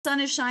sun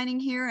is shining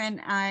here,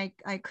 and I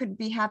couldn't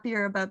be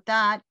happier about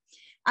that.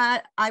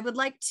 I would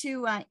like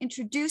to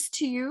introduce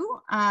to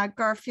you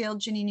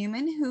Garfield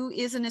Gini-Newman, who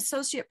is an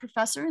associate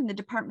professor in the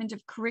Department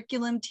of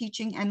Curriculum,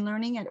 Teaching and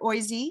Learning at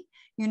OISE,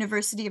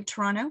 University of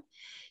Toronto.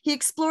 He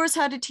explores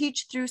how to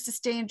teach through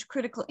sustained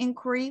critical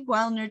inquiry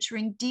while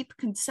nurturing deep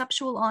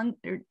conceptual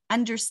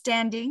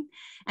understanding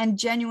and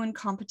genuine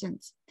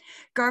competence.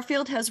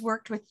 Garfield has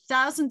worked with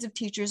thousands of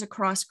teachers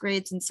across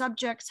grades and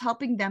subjects,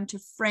 helping them to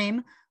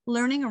frame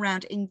learning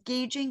around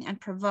engaging and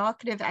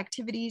provocative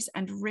activities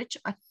and rich,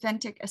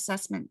 authentic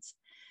assessments.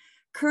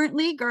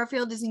 Currently,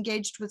 Garfield is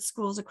engaged with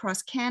schools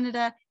across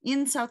Canada,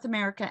 in South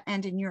America,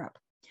 and in Europe.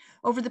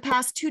 Over the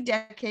past 2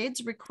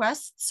 decades,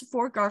 requests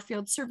for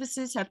Garfield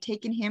services have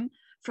taken him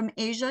from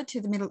Asia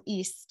to the Middle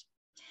East,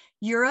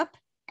 Europe,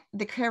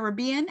 the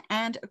Caribbean,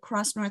 and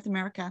across North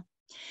America.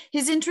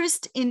 His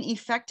interest in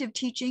effective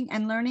teaching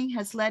and learning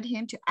has led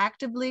him to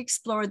actively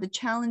explore the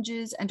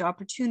challenges and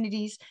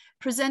opportunities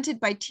presented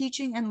by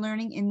teaching and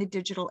learning in the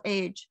digital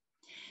age.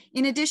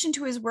 In addition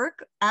to his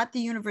work at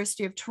the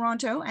University of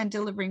Toronto and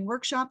delivering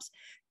workshops,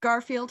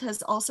 Garfield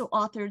has also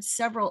authored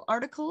several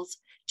articles,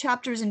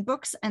 chapters in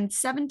books, and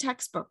 7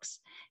 textbooks,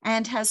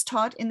 and has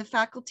taught in the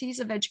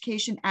faculties of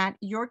education at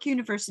York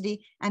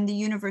University and the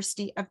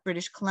University of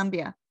British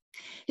Columbia.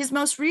 His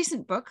most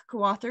recent book,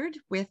 co-authored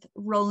with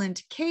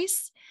Roland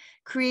Case,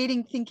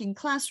 Creating Thinking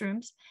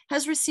Classrooms,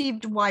 has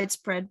received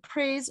widespread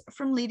praise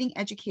from leading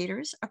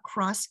educators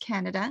across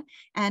Canada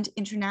and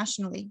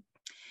internationally.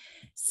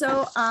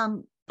 So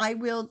I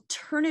will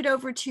turn it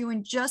over to you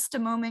in just a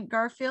moment,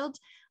 Garfield.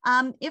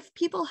 If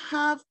people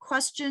have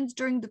questions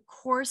during the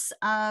course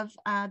of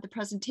the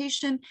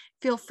presentation,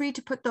 feel free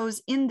to put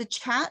those in the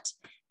chat,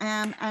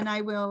 and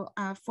I will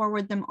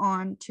forward them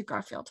on to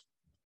Garfield.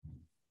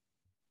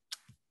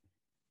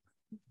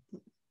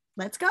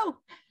 Let's go.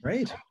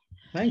 Great.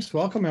 Thanks.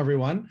 Welcome,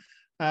 everyone.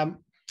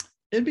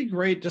 It'd be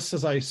great, just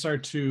as I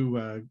start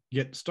to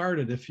get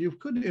started, if you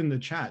could in the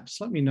chat, just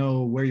let me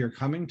know where you're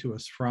coming to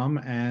us from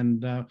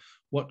and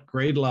what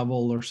grade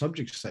level or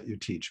subjects that you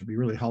teach. It'd be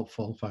really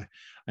helpful if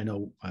I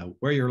know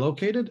where you're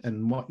located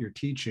and what you're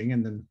teaching,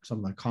 and then some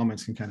of the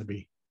comments can kind of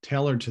be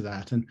tailored to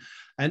that. And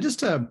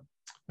just a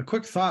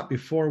quick thought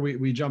before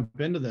we jump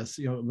into this.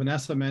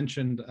 Vanessa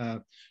mentioned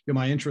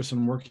my interest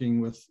in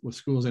working with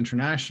schools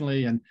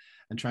internationally and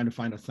trying to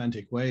find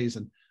authentic ways.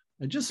 And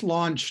I just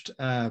launched,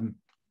 now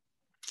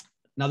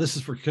this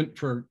is for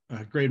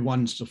grade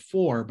 1s to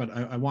 4, but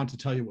I want to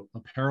tell you a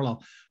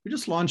parallel. We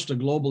just launched a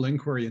global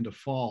inquiry into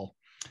fall.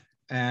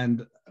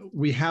 And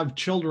we have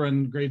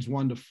children, grades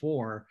 1 to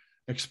 4,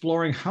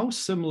 exploring how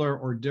similar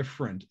or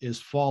different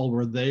is fall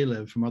where they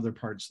live from other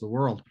parts of the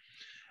world.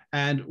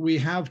 And we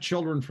have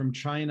children from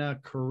China,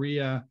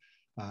 Korea,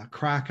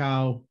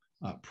 Krakow,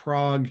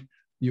 Prague,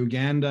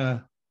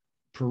 Uganda,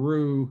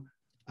 Peru,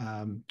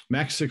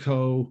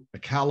 Mexico, the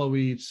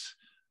Iqaluits,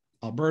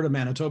 Alberta,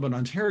 Manitoba, and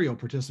Ontario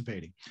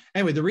participating.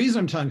 Anyway, the reason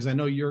I'm telling, because I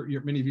know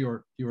many of you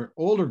are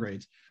older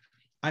grades,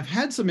 I've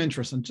had some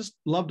interest and just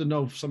love to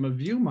know if some of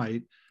you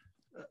might.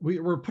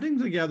 We're looking at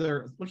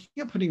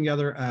putting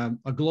together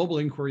a global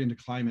inquiry into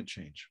climate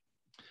change.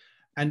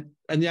 And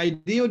the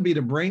idea would be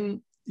to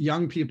bring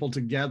young people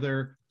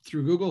together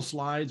through Google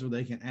Slides, where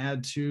they can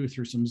add to,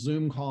 through some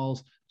Zoom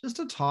calls, just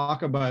to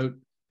talk about,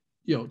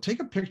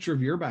 take a picture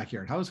of your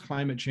backyard. How is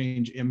climate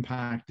change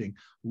impacting?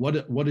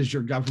 What is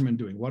your government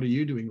doing? What are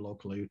you doing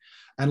locally?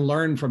 And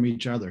learn from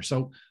each other.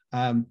 So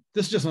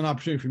this is just an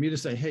opportunity for me to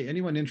say, hey,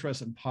 anyone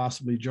interested in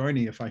possibly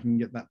joining, if I can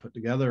get that put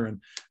together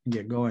and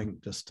get going,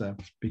 just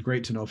be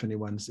great to know if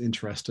anyone's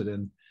interested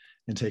in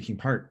taking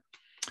part.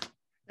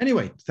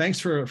 Anyway, thanks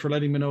for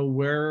letting me know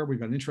where. We've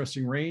got an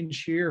interesting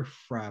range here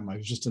from, I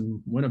was just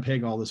in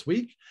Winnipeg all this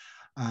week.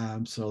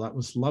 So that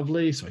was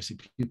lovely. So I see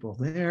people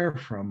there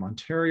from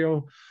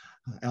Ontario.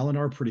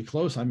 Eleanor, pretty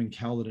close. I'm in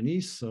Caledon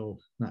East, so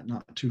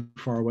not too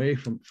far away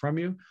from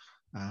you.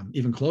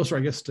 Even closer,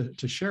 I guess,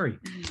 to Sherry.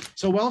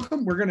 So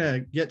welcome. We're going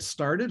to get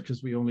started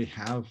because we only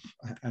have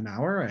an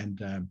hour, and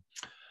I'm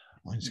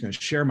just going to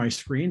share my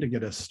screen to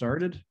get us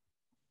started.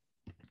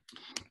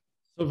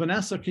 So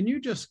Vanessa, can you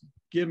just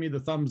give me the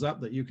thumbs up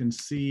that you can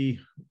see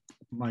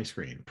my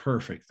screen?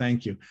 Perfect.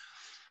 Thank you.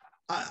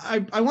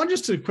 I want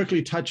just to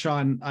quickly touch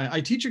on,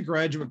 I teach a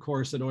graduate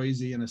course at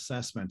OISE in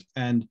assessment,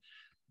 and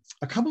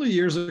a couple of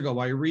years ago,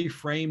 I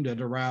reframed it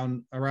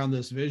around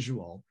this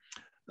visual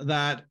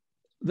that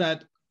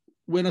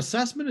when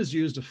assessment is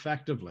used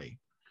effectively,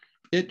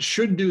 it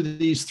should do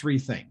these 3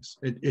 things.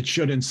 It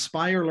should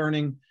inspire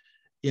learning,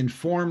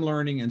 inform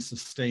learning, and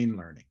sustain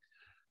learning.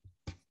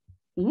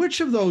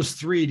 Which of those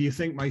 3 do you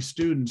think my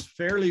students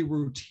fairly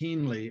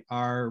routinely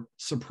are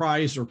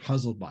surprised or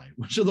puzzled by?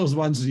 Which of those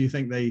ones do you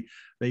think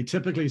they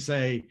typically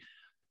say,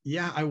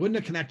 yeah, I wouldn't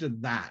have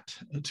connected that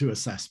to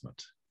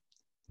assessment?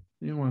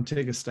 You want to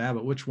take a stab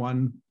at which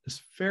one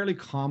is fairly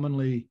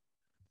commonly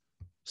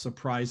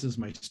surprises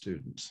my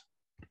students?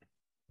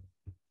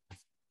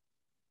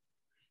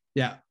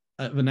 Yeah,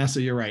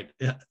 Vanessa, you're right.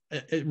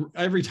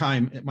 Every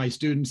time my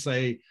students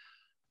say,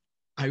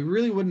 I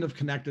really wouldn't have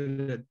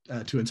connected it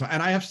to it. So,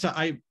 and I have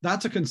to,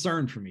 that's a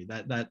concern for me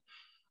that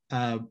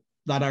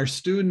our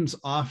students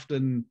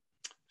often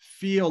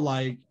feel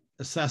like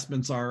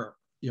assessments are,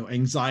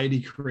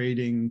 anxiety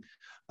creating.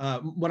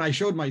 When I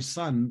showed my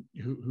son,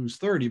 who's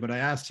 30, but I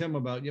asked him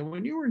about,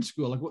 when you were in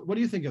school, like, what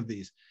do you think of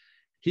these?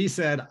 He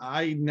said,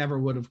 I never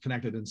would have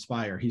connected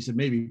Inspire. He said,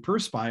 maybe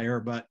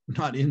Perspire, but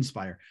not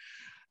Inspire.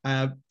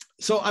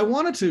 So I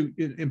wanted to,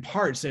 in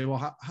part, say,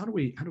 well, how do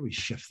we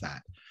shift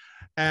that?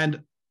 And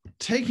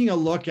taking a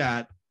look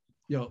at,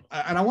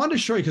 and I wanted to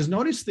show you, because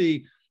notice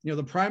the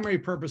primary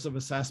purpose of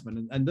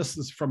assessment, and this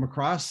is from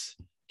across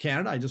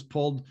Canada. I just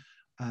pulled,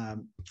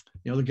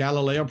 the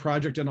Galileo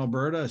project in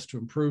Alberta is to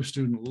improve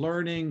student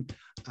learning,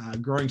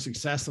 growing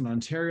success in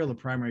Ontario. The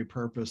primary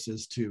purpose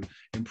is to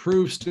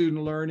improve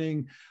student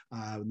learning.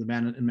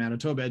 In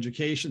Manitoba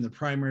education, the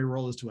primary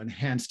role is to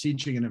enhance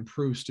teaching and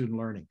improve student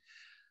learning.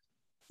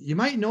 You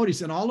might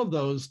notice in all of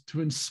those, to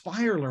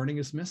inspire learning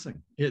is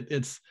missing.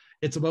 It's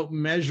about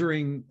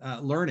measuring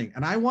learning.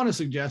 And I want to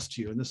suggest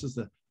to you, and this is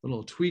the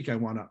little tweak I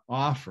want to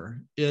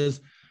offer, is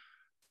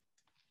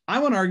I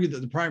want to argue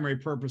that the primary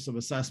purpose of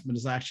assessment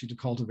is actually to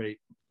cultivate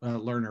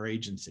learner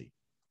agency.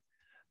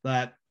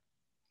 That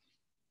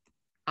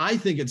I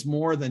think it's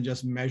more than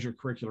just measure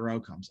curricular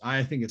outcomes.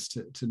 I think it's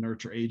to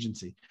nurture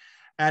agency.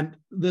 And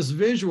this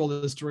visual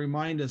is to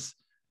remind us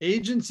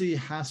agency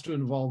has to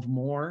involve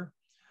more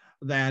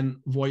than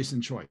voice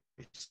and choice.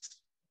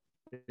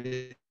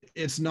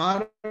 It's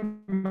not a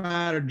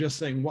matter of just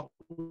saying, what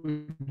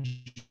would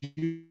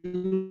you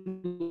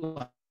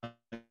like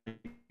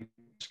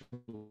to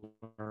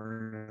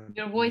learn?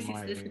 Your voice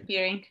is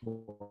disappearing.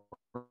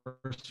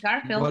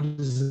 Garfield. What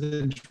is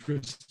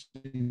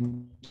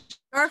interesting?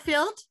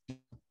 Garfield,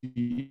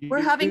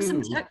 we're having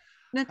some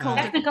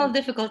technical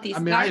difficulties. I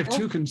mean, I have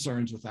two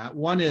concerns with that.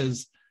 One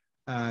is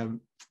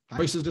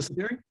voice is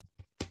disappearing.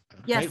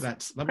 Okay,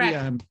 yes, let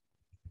me,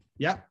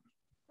 yeah.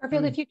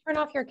 Garfield, if you turn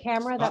off your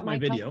camera, that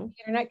might help video.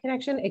 the internet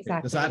connection.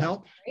 Exactly. Does that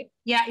help? Right?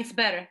 Yeah, it's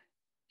better.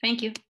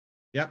 Thank you.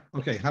 Yep.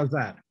 Okay. How's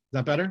that? Is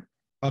that better?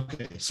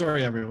 Okay.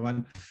 Sorry,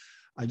 everyone.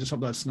 I just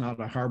hope that's not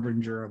a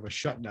harbinger of a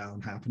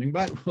shutdown happening,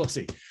 but we'll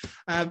see.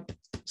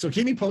 So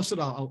keep me posted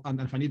on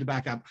if I need to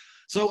back up.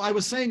 So I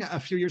was saying a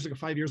few years ago,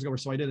 5 years ago or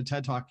so, I did a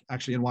TED Talk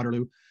actually in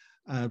Waterloo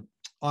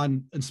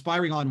on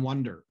inspiring on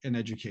wonder in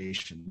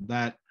education.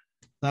 That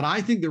I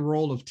think the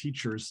role of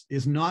teachers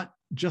is not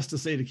just to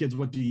say to kids,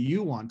 what do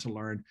you want to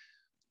learn?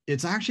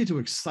 It's actually to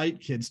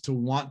excite kids to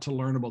want to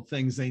learn about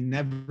things they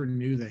never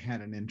knew they had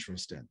an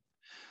interest in.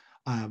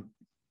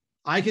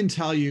 I can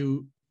tell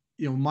you,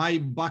 my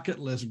bucket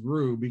list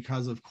grew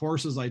because of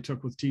courses I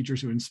took with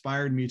teachers who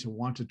inspired me to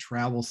want to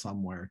travel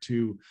somewhere,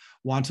 to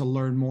want to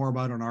learn more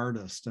about an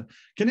artist.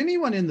 Can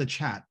anyone in the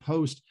chat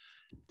post,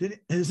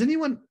 has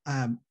anyone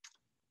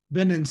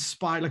been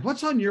inspired? Like,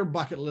 what's on your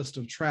bucket list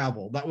of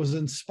travel that was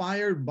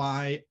inspired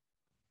by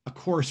a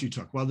course you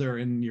took, whether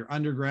in your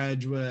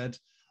undergraduate,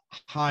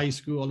 high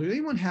school? Did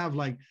anyone have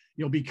like,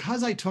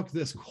 because I took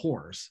this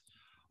course,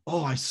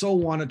 I so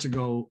wanted to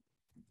go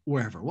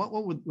wherever? What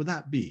would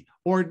that be?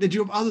 Or did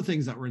you have other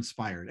things that were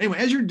inspired? Anyway,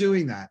 as you're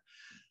doing that,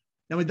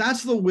 I mean,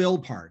 that's the will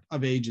part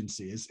of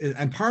agency,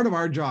 and part of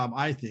our job,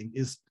 I think,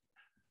 is,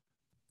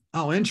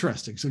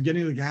 interesting. So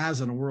getting the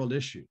Gaza and world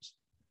issues.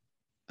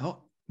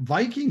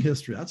 Viking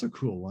history, that's a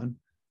cool one.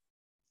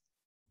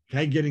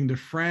 Okay, getting to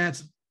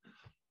France.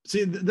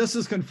 See, this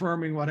is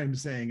confirming what I'm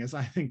saying, is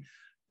I think,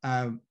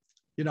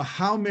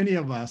 how many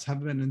of us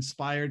have been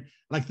inspired?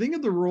 Like, think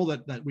of the role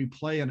that we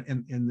play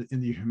in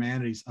the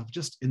humanities of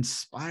just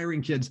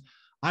inspiring kids.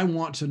 I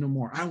want to know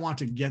more. I want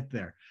to get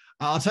there.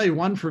 I'll tell you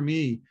one for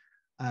me.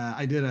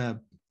 I did a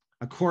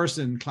course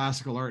in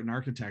classical art and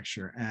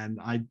architecture, and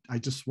I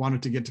just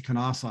wanted to get to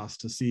Knossos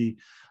to see.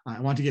 I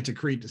want to get to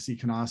Crete to see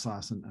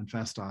Knossos and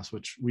Festos,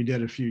 which we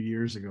did a few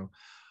years ago.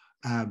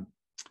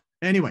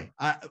 Anyway,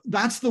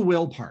 that's the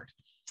will part.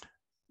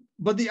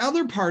 But the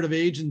other part of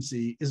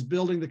agency is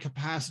building the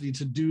capacity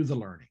to do the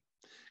learning.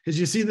 Because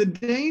you see, the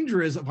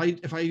danger is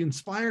if I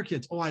inspire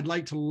kids, I'd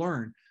like to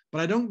learn, but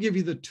I don't give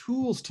you the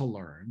tools to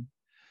learn.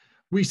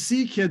 We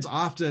see kids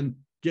often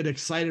get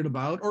excited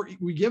about, or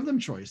we give them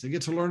choice. They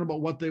get to learn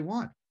about what they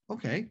want.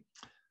 Okay.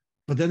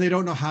 But then they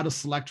don't know how to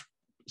select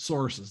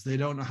sources. They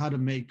don't know how to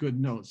make good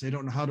notes. They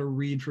don't know how to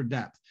read for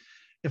depth.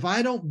 If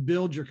I don't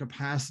build your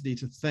capacity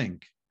to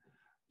think,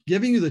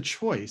 giving you the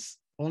choice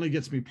only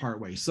gets me part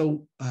way.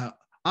 So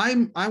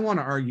I want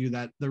to argue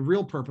that the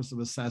real purpose of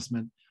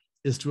assessment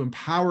is to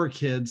empower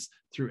kids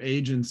through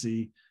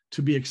agency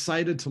to be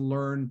excited to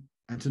learn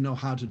and to know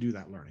how to do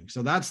that learning.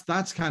 So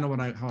that's kind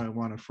of how I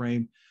want to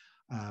frame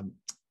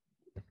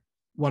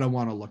what I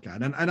want to look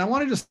at. And I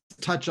want to just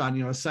touch on,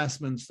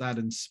 assessments that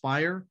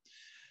inspire.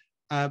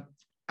 And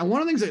one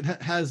of the things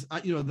that has,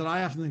 that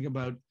I often think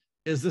about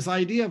is this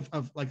idea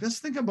of like, let's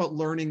think about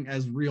learning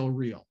as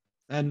real.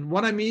 And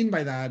what I mean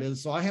by that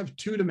is, so I have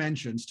two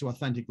dimensions to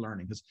authentic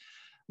learning, because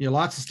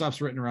lots of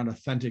stuff's written around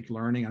authentic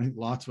learning. I think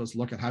lots of us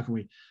look at how can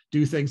we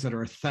do things that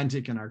are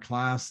authentic in our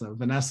class.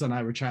 Vanessa and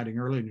I were chatting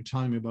earlier, and you're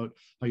telling me about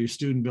how your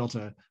student built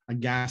a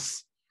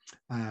gas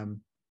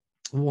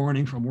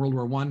warning from World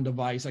War I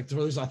device. Like, so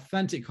there's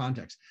authentic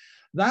context.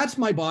 That's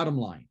my bottom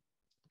line.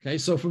 Okay,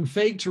 so from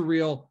fake to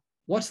real,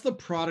 what's the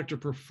product or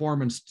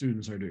performance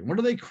students are doing? What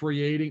are they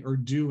creating or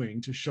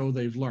doing to show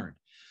they've learned?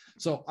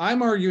 So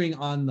I'm arguing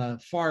on the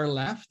far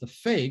left, the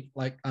fake,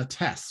 like a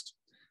test.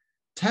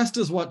 Test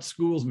is what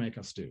schools make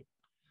us do.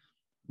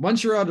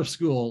 Once you're out of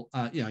school,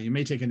 you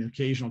may take an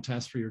occasional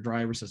test for your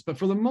driver's test, but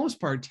for the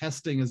most part,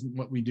 testing isn't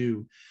what we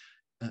do.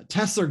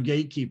 Tests are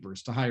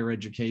gatekeepers to higher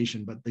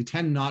education, but they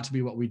tend not to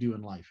be what we do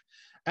in life.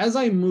 As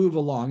I move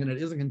along, and it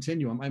is a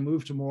continuum, I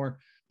move to more,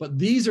 but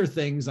these are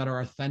things that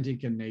are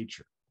authentic in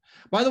nature.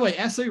 By the way,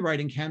 essay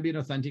writing can be an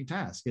authentic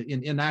task.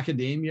 In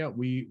academia,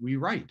 we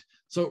write.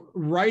 So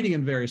writing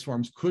in various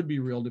forms could be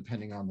real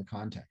depending on the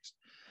context.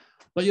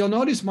 But you'll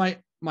notice my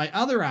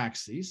other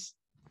axes,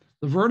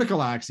 the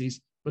vertical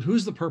axes, but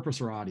who's the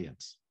purpose or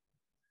audience?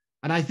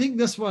 And I think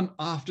this one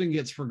often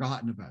gets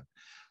forgotten about,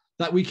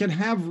 that we can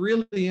have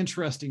really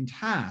interesting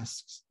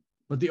tasks,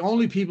 but the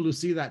only people who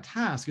see that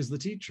task is the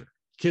teacher.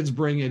 Kids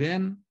bring it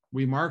in,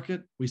 we mark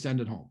it, we send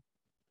it home.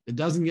 It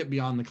doesn't get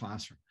beyond the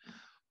classroom.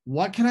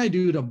 What can I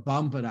do to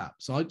bump it up?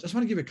 So I just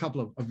want to give a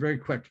couple of very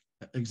quick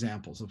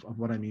examples of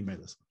what I mean by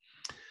this.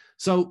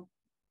 So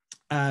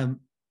I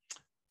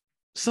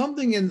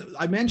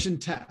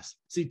mentioned tests.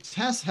 See,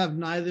 tests have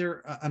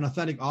neither an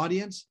authentic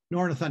audience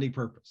nor an authentic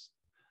purpose.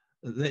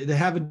 They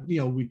haven't,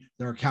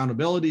 there are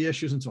accountability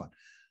issues and so on.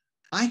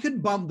 I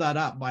could bump that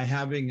up by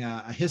having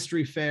a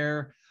history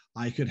fair.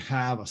 I could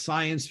have a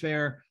science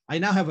fair. I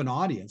now have an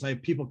audience. I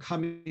have people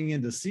coming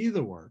in to see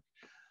the work,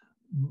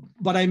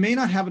 but I may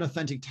not have an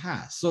authentic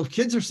task. So if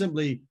kids are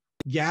simply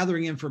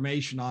gathering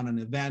information on an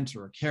event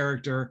or a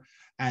character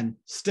and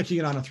sticking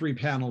it on a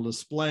 3-panel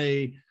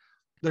display,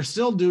 they're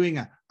still doing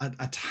a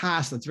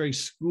task that's very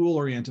school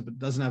oriented, but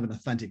doesn't have an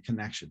authentic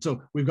connection.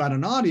 So we've got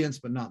an audience,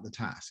 but not the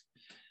task.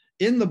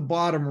 In the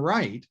bottom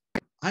right,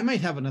 I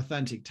might have an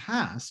authentic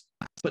task,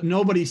 but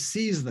nobody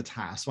sees the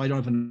task, so I don't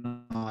have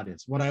an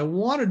audience. What I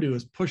want to do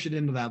is push it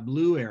into that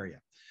blue area.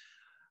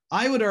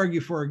 I would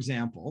argue, for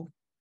example,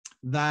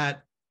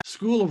 that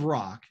School of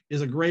Rock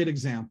is a great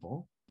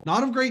example,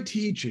 not of great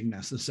teaching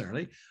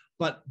necessarily,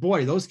 but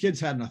boy, those kids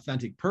had an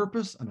authentic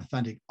purpose, an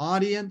authentic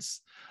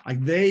audience.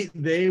 Like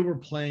they were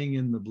playing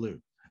in the blue.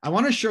 I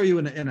want to show you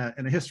in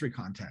a history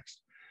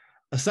context,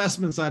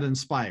 assessments that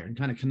inspire, and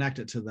kind of connect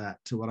it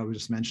to what I was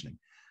just mentioning.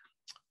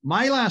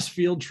 My last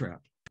field trip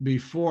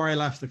before I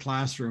left the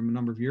classroom a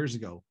number of years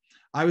ago,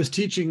 I was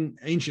teaching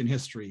ancient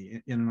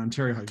history in an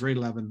Ontario High, grade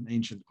 11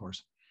 ancient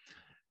course.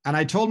 And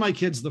I told my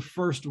kids the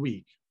first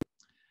week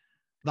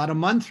that a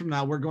month from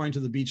now, we're going to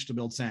the beach to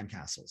build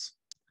sandcastles.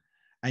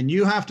 And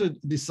you have to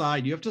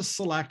decide, you have to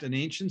select an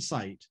ancient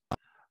site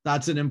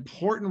that's an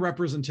important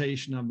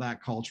representation of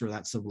that culture,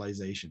 that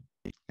civilization.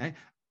 Okay.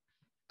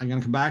 I'm going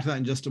to come back to that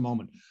in just a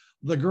moment.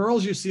 The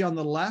girls you see on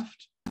the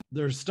left,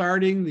 they're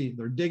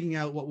digging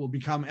out what will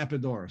become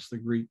Epidaurus, the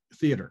Greek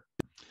theater.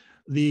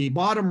 The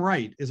bottom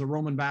right is a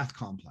Roman bath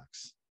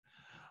complex.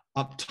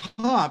 Up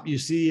top, you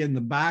see in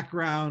the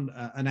background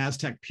an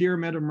Aztec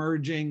pyramid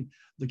emerging.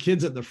 The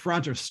kids at the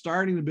front are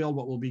starting to build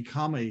what will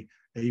become a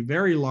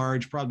very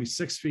large, probably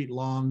 6 feet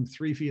long,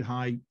 3 feet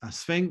high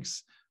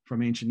sphinx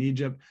from ancient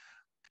Egypt.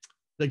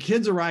 The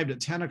kids arrived at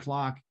 10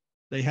 o'clock.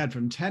 They had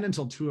from 10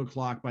 until 2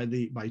 o'clock. By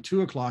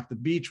 2 o'clock, the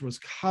beach was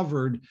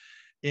covered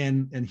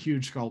in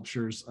huge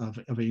sculptures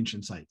of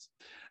ancient sites.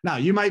 Now,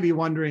 you might be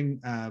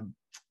wondering,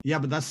 yeah,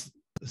 but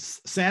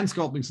sand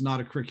sculpting is not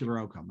a curricular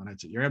outcome. And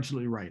I'd say, you're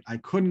absolutely right. I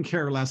couldn't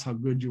care less how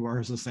good you are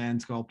as a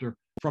sand sculptor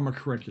from a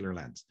curricular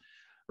lens.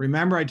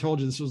 Remember, I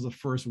told you this was the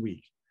first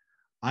week.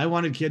 I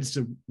wanted kids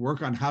to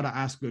work on how to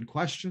ask good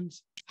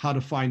questions, how to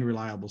find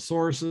reliable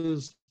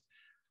sources,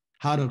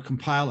 how to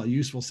compile a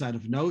useful set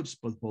of notes,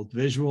 both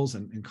visuals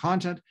and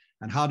content,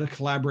 and how to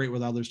collaborate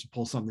with others to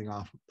pull something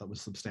off that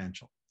was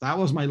substantial. That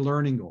was my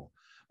learning goal.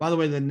 By the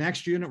way, the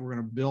next unit, we're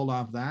going to build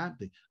off that,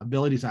 the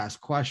ability to ask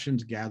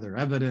questions, gather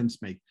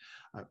evidence, make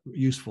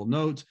useful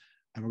notes,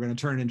 and we're going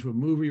to turn it into a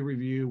movie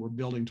review. We're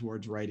building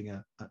towards writing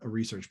a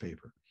research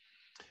paper.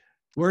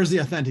 Where's the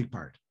authentic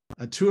part?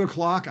 At 2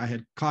 o'clock, I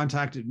had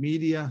contacted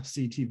media,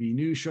 CTV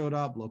News showed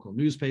up, local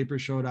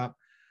newspapers showed up.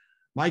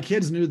 My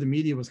kids knew the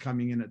media was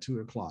coming in at 2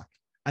 o'clock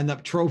and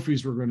that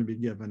trophies were going to be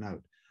given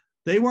out.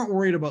 They weren't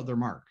worried about their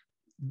mark.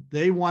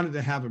 They wanted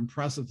to have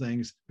impressive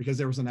things because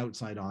there was an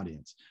outside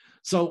audience.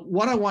 So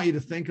what I want you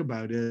to think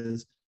about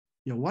is,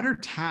 what are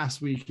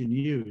tasks we can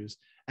use?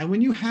 And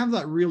when you have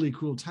that really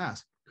cool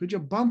task, could you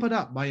bump it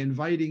up by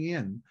inviting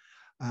in?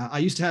 I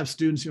used to have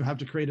students who have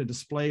to create a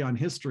display on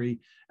history.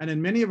 And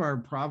in many of our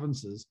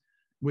provinces,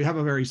 we have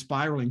a very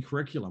spiraling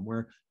curriculum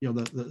where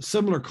the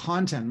similar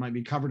content might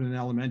be covered in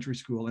elementary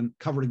school and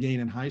covered again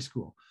in high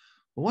school.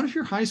 But what if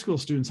your high school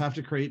students have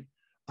to create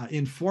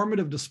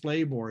informative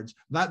display boards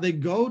that they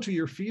go to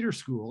your feeder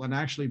school and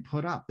actually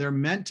put up? They're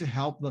meant to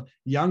help the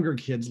younger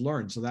kids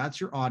learn. So that's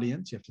your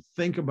audience. You have to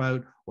think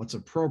about what's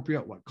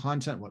appropriate, what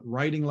content, what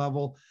writing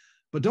level,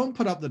 but don't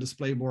put up the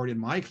display board in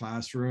my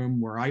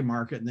classroom where I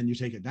mark it and then you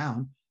take it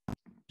down.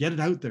 Get it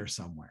out there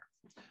somewhere.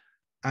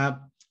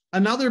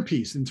 Another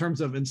piece in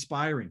terms of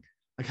inspiring,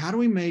 like how do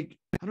we make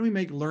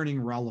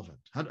learning relevant?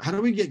 How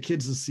do we get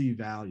kids to see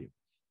value?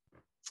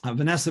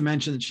 Vanessa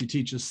mentioned that she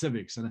teaches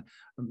civics, and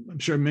I'm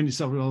sure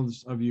several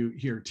of you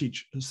here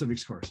teach a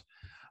civics course.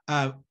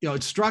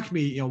 It struck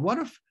me, what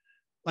if,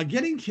 like,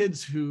 getting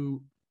kids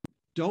who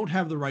don't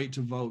have the right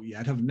to vote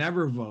yet, have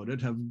never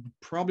voted, have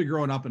probably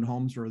grown up in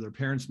homes where their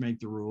parents make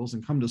the rules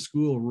and come to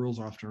school, rules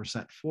often are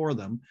set for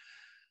them.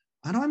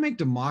 How do I make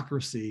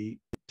democracy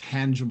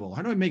tangible?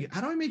 How do I make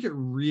it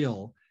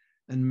real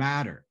and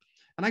matter?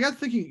 And I got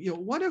thinking,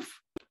 what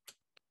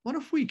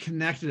if we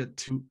connected it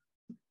to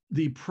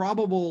the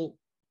probable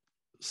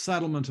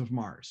settlement of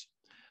Mars?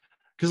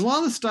 Because a lot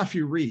of the stuff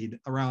you read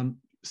around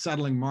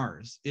settling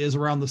Mars is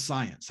around the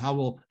science,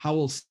 how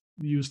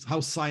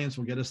science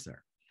will get us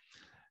there.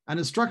 And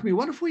it struck me,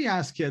 what if we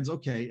ask kids,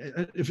 okay,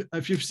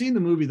 if you've seen the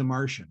movie The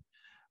Martian,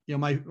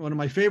 one of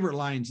my favorite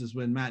lines is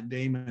when Matt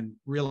Damon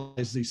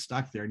realizes he's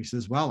stuck there and he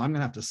says, well, I'm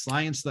gonna have to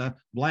science the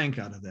blank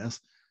out of this.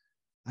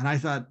 And I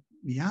thought,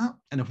 yeah,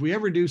 and if we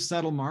ever do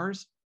settle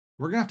Mars,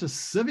 we're gonna have to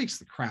civics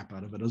the crap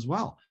out of it as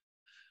well.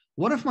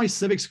 What if my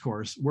civics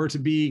course were to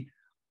be,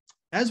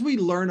 as we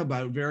learn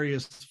about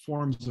various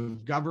forms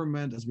of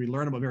government, as we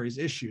learn about various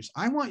issues,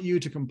 I want you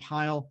to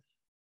compile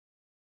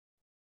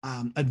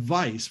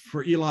advice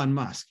for Elon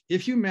Musk.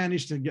 If you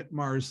manage to get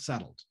Mars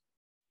settled,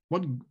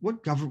 what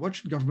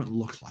should government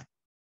look like?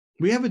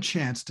 We have a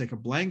chance to take a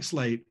blank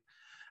slate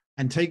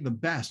and take the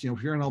best.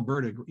 If you're in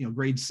Alberta,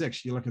 grade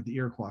 6, you look at the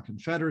Iroquois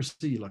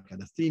Confederacy, you look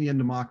at Athenian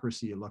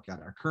democracy, you look at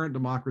our current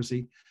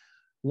democracy.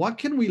 What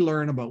can we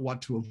learn about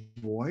what to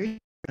avoid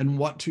and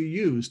what to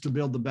use to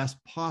build the best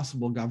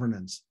possible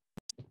governance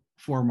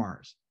for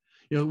Mars?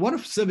 What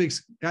if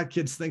civics got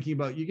kids thinking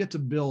about, you get to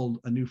build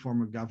a new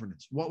form of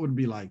governance? What would it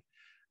be like?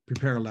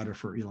 Prepare a letter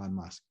for Elon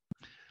Musk.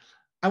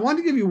 I want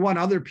to give you one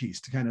other piece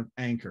to kind of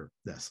anchor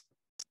this.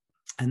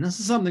 And this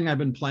is something I've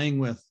been playing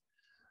with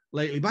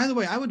lately. By the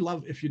way, I would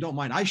love, if you don't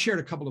mind, I shared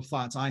a couple of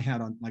thoughts I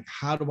had on, like,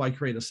 how do I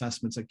create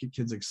assessments that get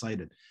kids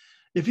excited?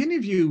 If any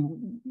of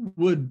you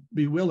would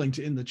be willing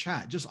to, in the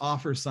chat, just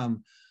offer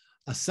some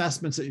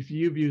assessments that if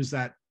you've used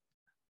that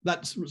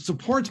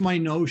supports my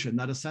notion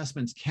that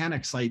assessments can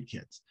excite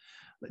kids.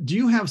 Do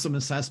you have some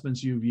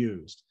assessments you've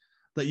used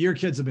that your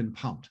kids have been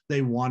pumped?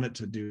 They wanted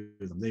to do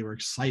them. They were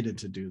excited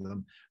to do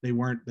them. They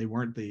weren't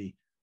the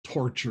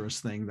torturous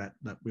thing that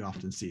we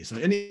often see. So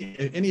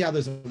any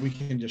others that we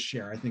can just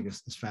share, I think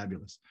is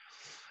fabulous.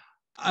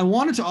 I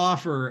wanted to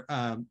offer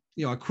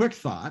a quick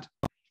thought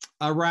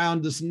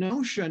around this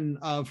notion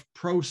of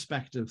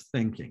prospective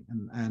thinking.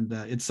 And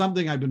it's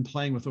something I've been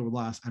playing with over the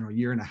last,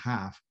 year and a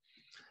half.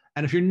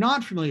 And if you're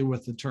not familiar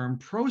with the term,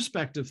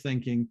 prospective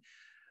thinking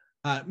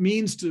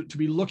means to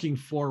be looking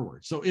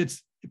forward. So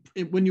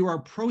when you are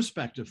a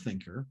prospective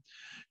thinker,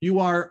 you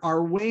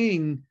are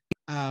weighing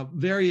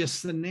various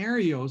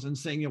scenarios and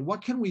saying,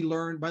 what can we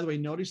learn? By the way,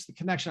 notice the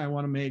connection I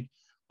want to make.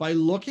 By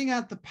looking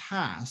at the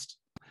past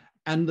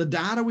and the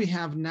data we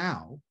have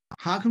now,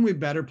 how can we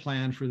better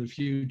plan for the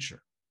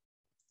future?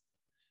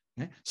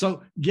 Okay?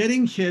 So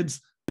getting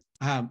kids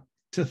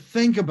to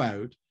think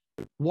about,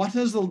 what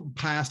does the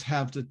past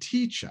have to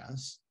teach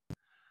us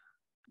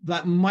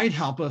that might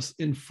help us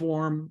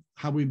inform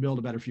how we build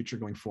a better future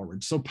going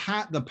forward? So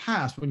the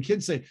past, when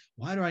kids say,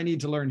 why do I need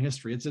to learn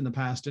history? It's in the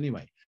past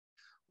anyway.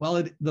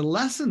 Well, the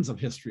lessons of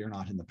history are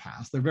not in the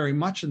past. They're very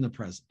much in the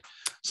present.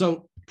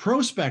 So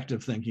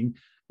prospective thinking,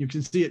 you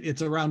can see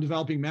it's around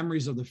developing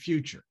memories of the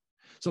future.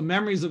 So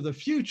memories of the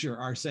future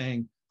are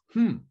saying,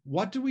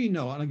 what do we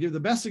know? And I'll give the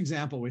best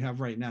example we have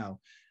right now.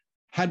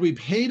 Had we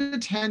paid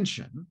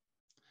attention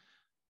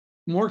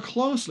more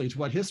closely to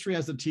what history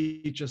has to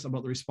teach us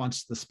about the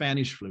response to the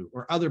Spanish flu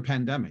or other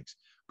pandemics,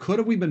 could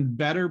have we been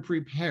better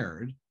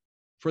prepared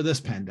for this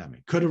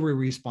pandemic? Could have we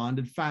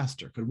responded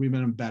faster? Could we have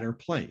been in a better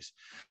place?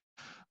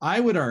 I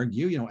would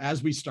argue,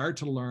 as we start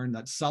to learn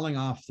that selling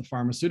off the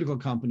pharmaceutical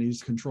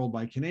companies controlled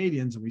by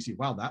Canadians, and we see,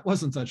 wow, that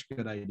wasn't such a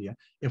good idea.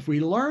 If we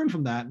learn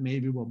from that,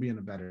 maybe we'll be in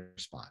a better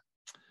spot.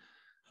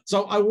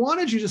 So I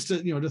wanted you just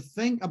to, to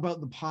think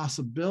about the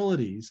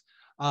possibilities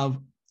of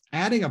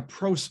adding a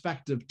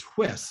prospective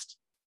twist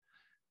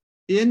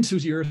into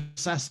your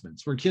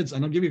assessments where kids,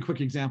 and I'll give you a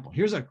quick example.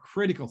 Here's a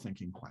critical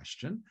thinking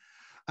question.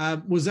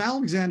 Was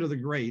Alexander the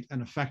Great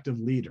an effective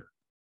leader?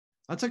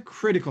 That's a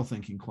critical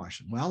thinking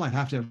question. Well, I'd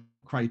have to have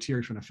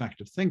criteria for an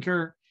effective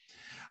thinker.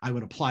 I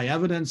would apply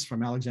evidence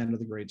from Alexander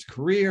the Great's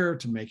career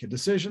to make a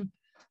decision.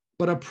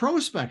 But a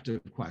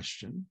prospective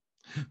question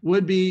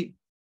would be,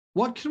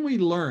 what can we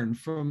learn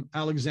from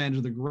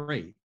Alexander the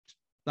Great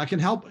that can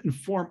help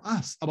inform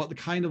us about the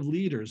kind of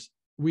leaders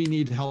we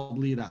need to help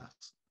lead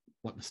us?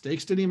 What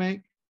mistakes did he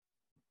make?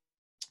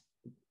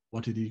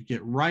 What did he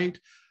get right?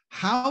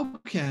 How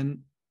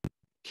can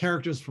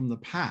characters from the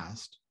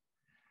past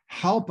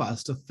help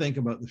us to think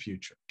about the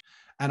future?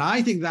 And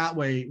I think that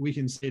way we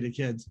can say to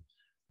kids,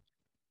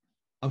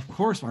 of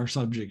course, our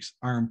subjects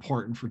are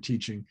important for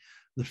teaching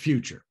the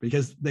future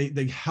because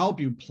they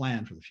help you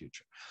plan for the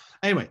future.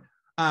 Anyway,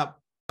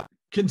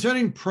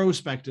 concerning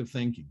prospective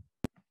thinking,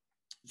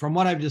 from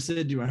what I've just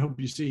said to you, I hope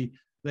you see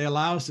They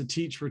allow us to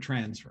teach for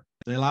transfer.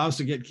 They allow us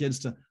to get kids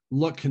to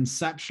look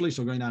conceptually.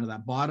 So going down to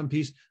that bottom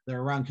piece,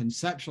 they're around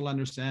conceptual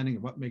understanding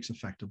of what makes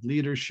effective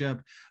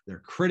leadership. They're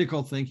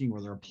critical thinking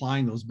where they're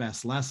applying those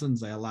best lessons.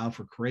 They allow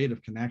for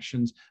creative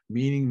connections,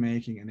 meaning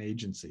making, and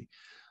agency.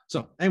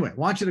 So anyway, I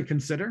want you to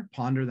consider,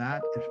 ponder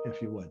that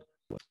if you would.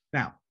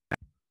 Now,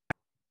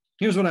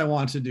 here's what I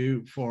want to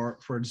do for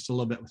just a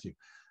little bit with you.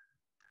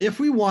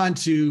 If we want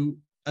to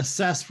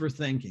assess for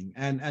thinking,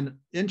 and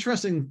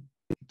interesting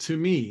to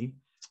me,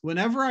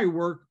 whenever I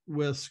work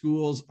with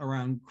schools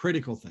around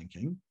critical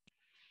thinking,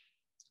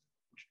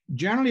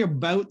 generally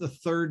about the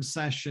third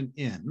session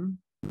in,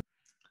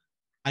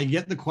 I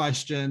get the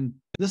question,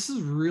 this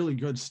is really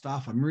good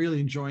stuff. I'm really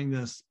enjoying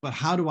this, but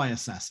how do I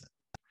assess it?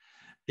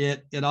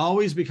 It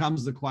always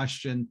becomes the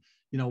question,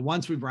 you know,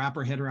 once we wrap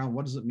our head around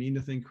what does it mean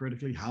to think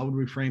critically, how would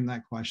we frame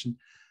that question?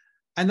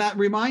 And that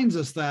reminds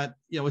us that,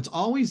 you know, it's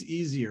always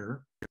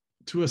easier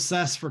to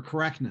assess for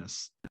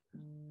correctness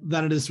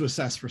than it is to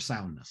assess for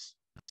soundness,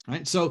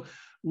 right? So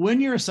when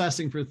you're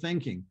assessing for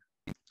thinking,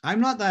 I'm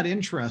not that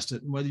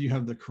interested in whether you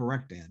have the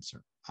correct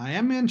answer. I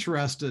am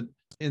interested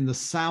in the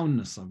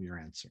soundness of your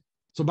answer.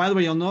 So by the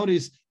way, you'll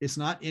notice it's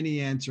not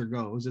any answer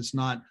goes. It's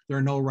not, there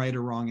are no right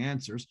or wrong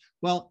answers.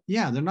 Well,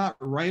 yeah, they're not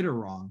right or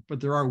wrong, but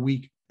there are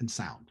weak and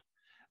sound.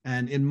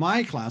 And in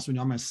my class, when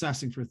I'm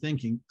assessing for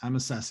thinking, I'm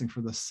assessing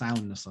for the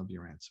soundness of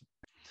your answer.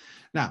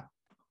 Now,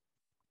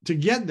 to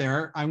get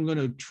there, I'm going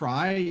to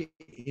try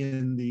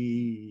in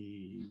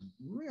the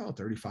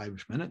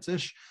 35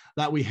 minutes-ish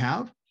that we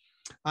have.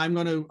 I'm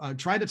going to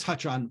try to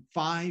touch on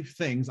 5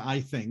 things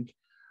I think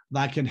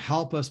that can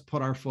help us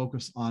put our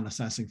focus on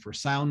assessing for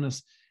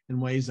soundness in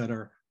ways that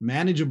are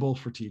manageable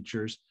for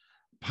teachers,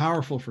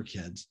 powerful for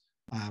kids,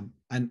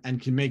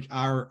 and can make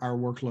our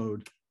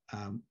workload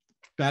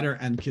better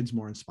and kids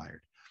more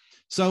inspired.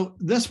 So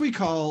this we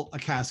call a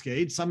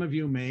cascade. Some of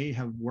you may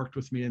have worked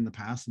with me in the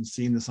past and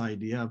seen this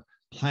idea of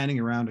planning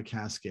around a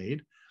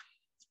cascade.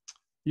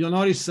 You'll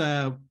notice,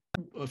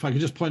 if I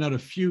could just point out a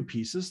few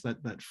pieces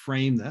that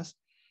frame this.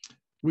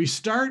 We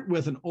start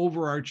with an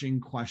overarching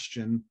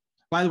question.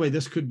 By the way,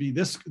 this could be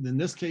this, in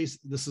this case,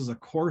 this is a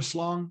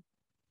course-long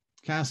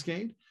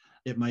cascade.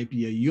 It might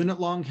be a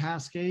unit-long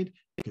cascade.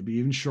 It could be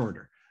even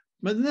shorter.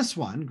 But in this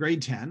one,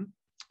 grade 10,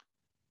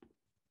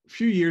 a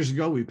few years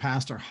ago, we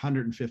passed our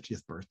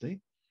 150th birthday.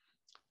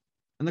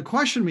 And the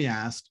question we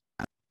asked,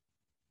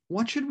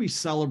 what should we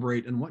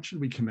celebrate and what should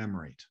we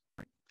commemorate?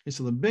 Okay,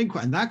 so the big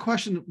question, and that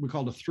question we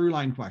called a through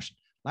line question.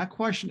 That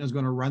question is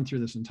going to run through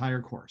this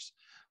entire course.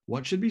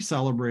 What should be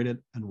celebrated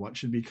and what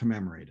should be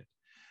commemorated?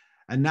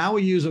 And now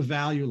we use a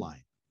value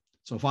line.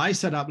 So if I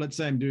set up, let's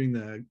say I'm doing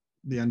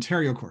the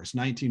Ontario course,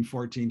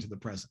 1914 to the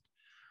present.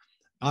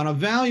 On a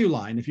value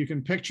line, if you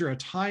can picture a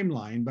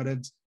timeline,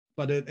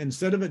 but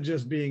instead of it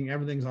just being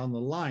everything's on the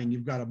line,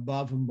 you've got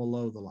above and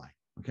below the line,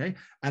 okay?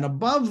 And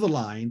above the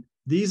line,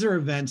 these are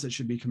events that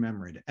should be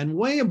commemorated. And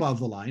way above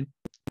the line,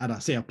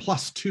 at say a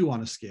 +2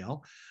 on a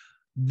scale,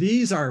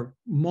 these are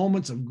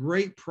moments of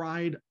great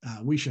pride.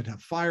 We should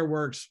have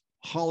fireworks,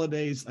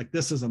 holidays, like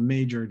this is a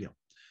major deal.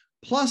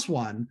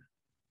 +1,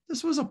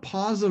 this was a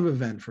positive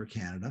event for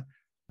Canada.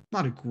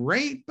 Not a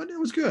great, but it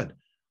was good.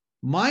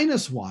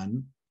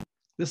 -1,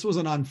 this was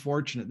an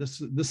unfortunate,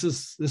 this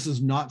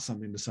is not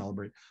something to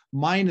celebrate.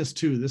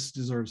 -2, this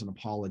deserves an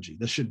apology.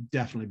 This should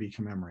definitely be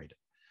commemorated.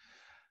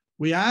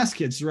 We ask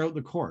kids throughout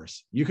the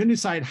course, you can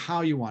decide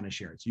how you want to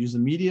share it. So use the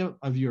media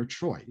of your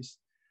choice,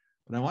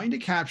 but I want you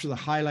to capture the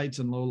highlights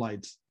and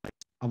lowlights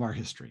of our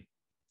history.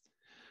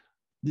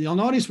 You'll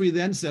notice we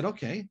then said,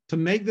 okay, to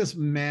make this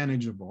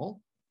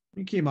manageable,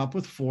 we came up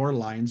with 4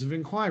 lines of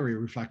inquiry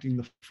reflecting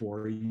the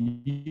 4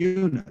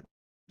 units.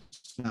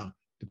 Now,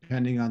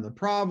 depending on the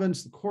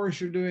province, the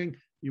course you're doing,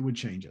 you would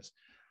change this.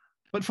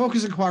 But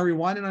focus inquiry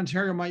 1 in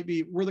Ontario might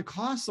be, were the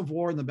costs of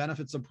war and the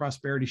benefits of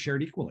prosperity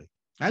shared equally?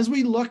 As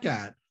we look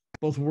at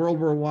both World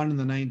War I and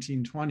the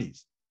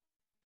 1920s,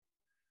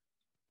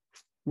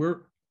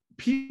 were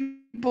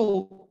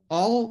people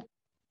all,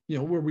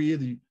 were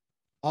we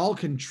all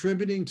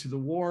contributing to the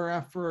war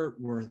effort?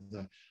 Were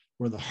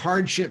the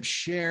hardships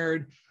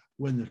shared?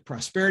 When the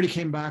prosperity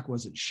came back,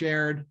 was it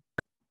shared?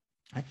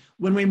 Okay.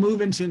 When we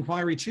move into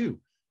inquiry 2,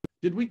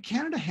 did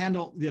Canada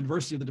handle the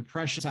adversity of the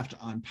Depression? Have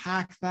to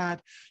unpack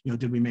that.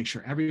 Did we make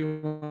sure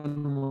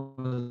everyone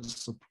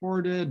was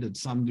supported? Did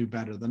some do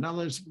better than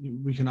others?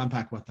 We can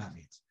unpack what that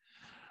means.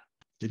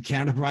 Did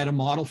Canada provide a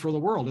model for the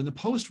world in the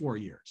post-war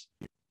years?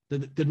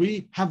 Did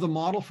we have the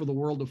model for the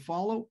world to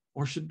follow,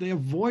 or should they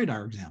avoid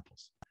our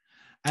examples?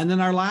 And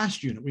then our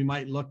last unit, we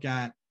might look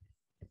at,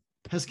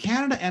 has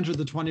Canada entered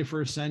the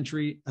 21st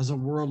century as a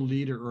world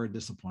leader or a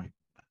disappointment?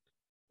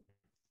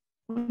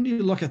 When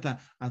you look at that,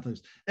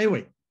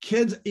 anyway,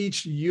 kids,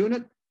 each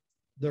unit,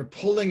 they're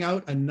pulling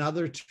out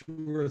another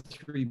 2 or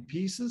 3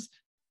 pieces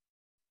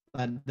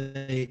that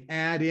they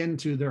add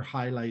into their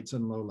highlights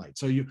and lowlights.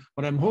 So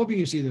what I'm hoping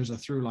you see, there's a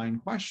through line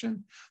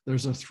question,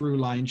 there's a through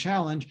line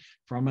challenge.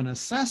 From an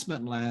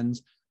assessment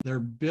lens, they're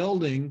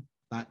building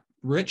that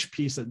rich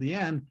piece at the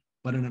end,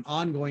 but in an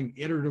ongoing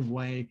iterative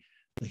way,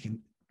 they can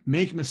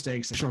make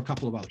mistakes and show a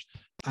couple of others.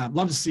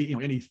 Love to see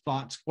any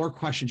thoughts or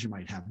questions you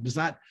might have. Does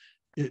that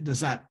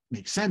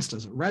make sense?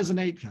 Does it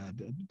resonate?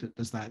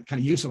 Does that kind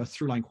of use of a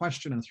through-line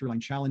question and a through-line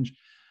challenge?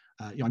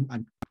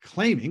 I'm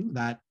claiming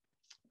that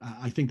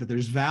I think that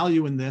there's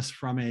value in this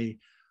from a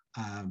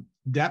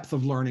depth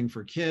of learning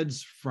for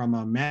kids, from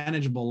a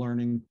manageable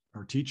learning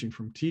or teaching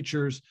from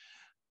teachers.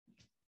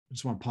 I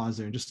just want to pause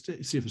there and just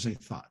see if there's any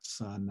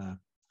thoughts on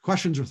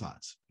questions or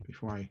thoughts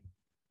before I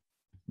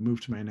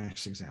move to my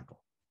next example.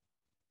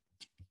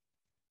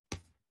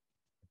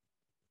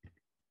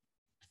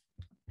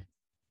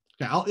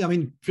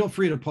 Okay, feel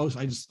free to post.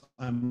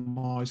 I'm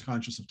always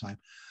conscious of time.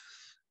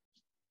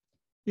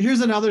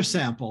 Here's another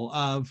sample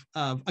of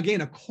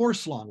again, a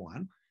course long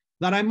one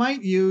that I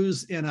might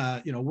use in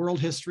a world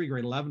history,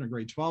 grade 11 or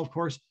grade 12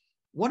 course.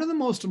 What are the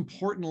most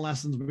important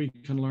lessons we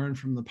can learn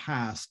from the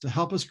past to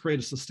help us create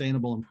a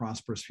sustainable and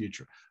prosperous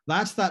future?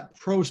 That's that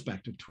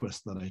prospective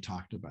twist that I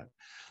talked about.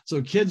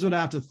 So kids would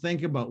have to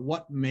think about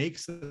what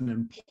makes an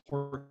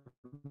important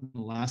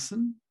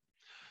lesson.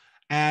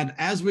 And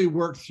as we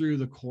work through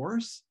the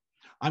course,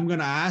 I'm going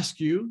to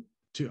ask you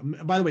to,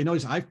 by the way,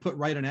 notice I've put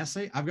write an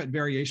essay. I've got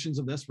variations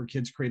of this where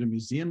kids create a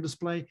museum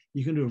display.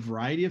 You can do a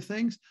variety of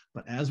things,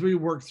 but as we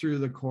work through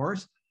the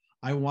course,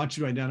 I want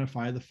you to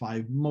identify the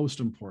 5 most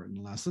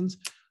important lessons.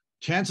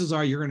 Chances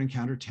are you're going to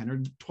encounter 10 or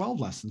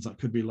 12 lessons that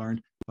could be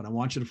learned, but I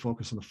want you to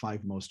focus on the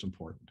 5 most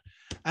important.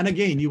 And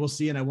again, you will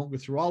see, and I won't go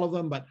through all of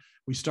them, but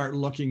we start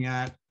looking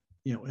at,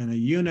 in a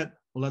unit,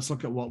 well, let's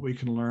look at what we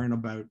can learn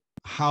about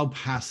how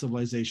past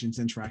civilizations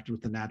interacted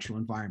with the natural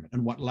environment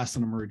and what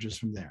lesson emerges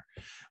from there.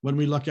 When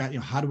we look at,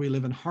 how do we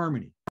live in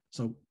harmony?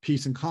 So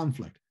peace and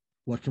conflict,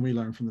 what can we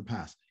learn from the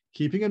past?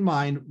 Keeping in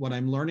mind what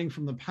I'm learning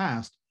from the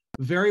past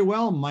very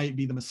well might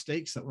be the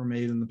mistakes that were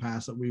made in the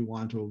past that we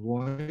want to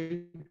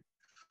avoid,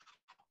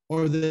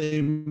 or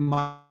they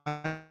might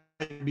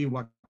be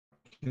what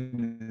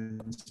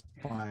can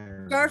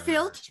inspire.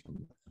 Garfield,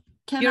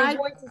 Your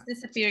voice is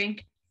disappearing.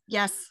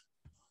 Yes.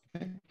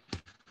 Okay.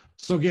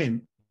 So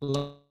again,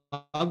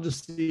 love to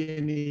see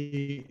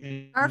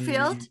any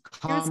Garfield,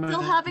 you're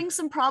still having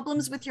some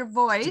problems with your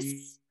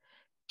voice.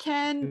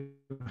 Have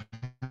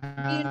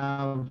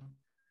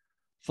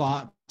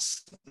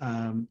thoughts,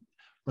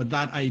 but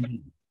that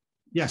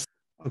yes.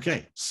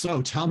 Okay,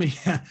 so tell me,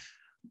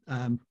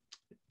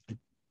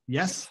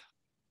 yes.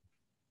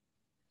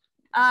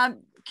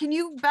 Can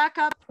you back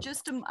up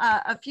just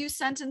a few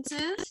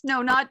sentences?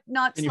 No, not.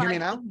 Can you hear me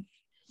now?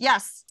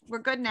 Yes, we're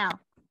good now.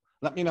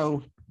 Let me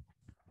know.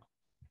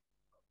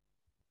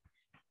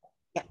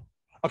 Yeah.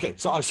 Okay,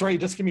 so sorry,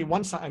 just give me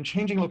one second. I'm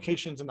changing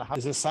locations in the house.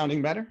 Is this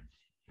sounding better?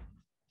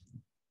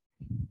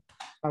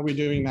 How are we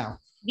doing now?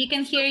 We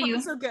can hear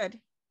you. So good.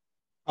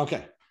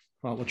 Okay,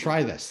 well, we'll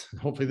try this.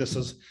 Hopefully this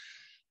is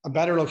a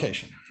better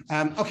location.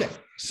 Okay,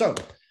 so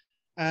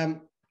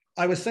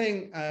I was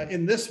saying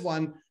in this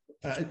one,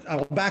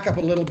 I'll back up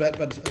a little bit,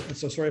 but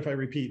so sorry if I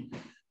repeat.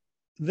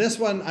 This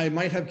one, I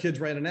might have kids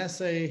write an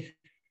essay.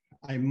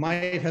 I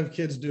might have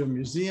kids do a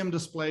museum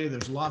display.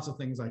 There's lots of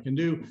things I can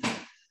do.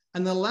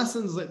 And the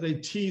lessons that they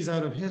tease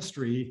out of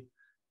history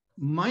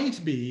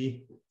might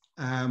be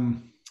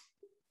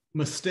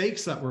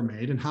mistakes that were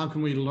made and how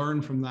can we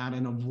learn from that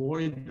and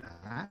avoid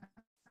that.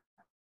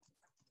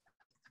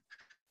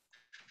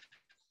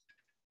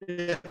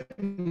 It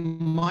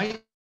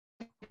might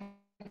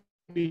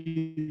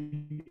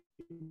be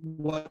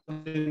what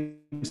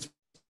inspiration.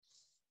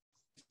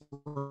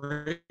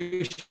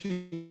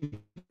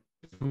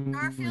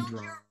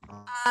 Garfield,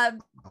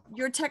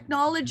 your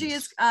technology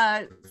is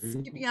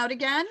skipping out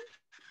again.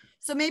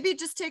 So maybe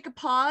just take a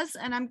pause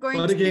and I'm going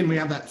to. But again, we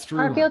have that through.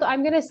 Garfield,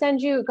 I'm going to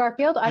send you, I'm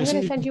going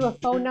to send you a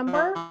phone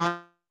number.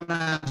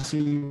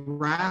 Garfield,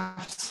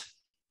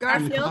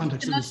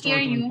 cannot hear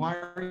you.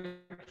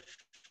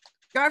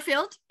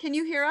 Garfield, can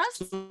you hear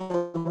us?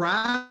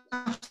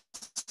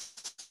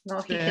 No,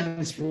 he can.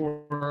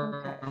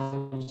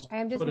 I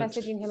am just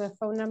messaging him a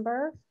phone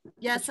number.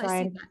 Yes,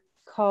 I see that.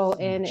 Call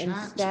in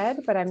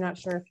instead, but I'm not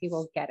sure if he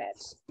will get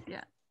it.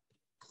 Yeah.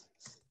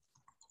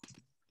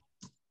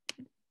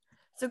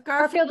 So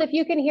Garfield, if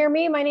you can hear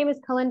me, my name is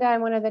Kalinda.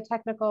 I'm one of the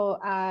technical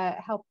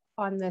help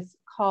on this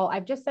call.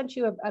 I've just sent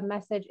you a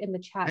message in the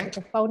chat with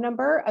a phone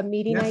number, a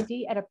meeting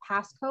ID, and a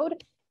passcode. If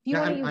you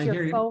want to use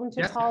your phone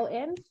to call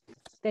in,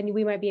 then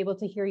we might be able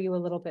to hear you a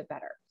little bit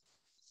better.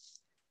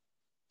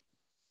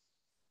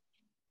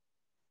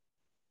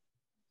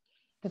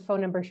 The phone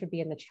number should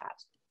be in the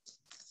chat.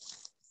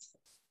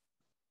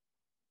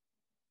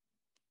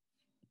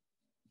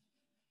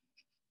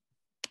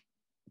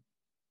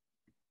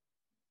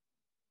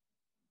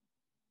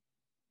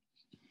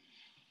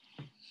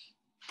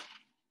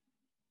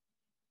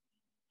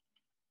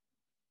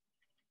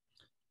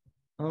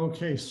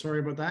 Okay, sorry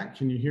about that.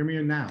 Can you hear me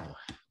now?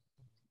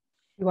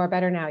 You are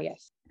better now,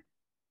 yes.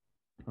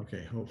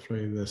 Okay,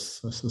 hopefully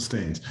this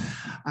sustains.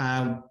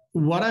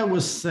 What I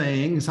was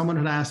saying, someone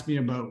had asked me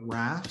about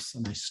rafts,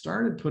 and I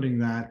started putting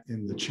that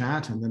in the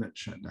chat, and then it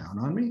shut down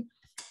on me.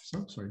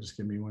 Oh, sorry, just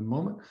give me one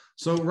moment.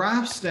 So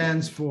RAF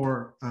stands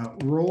for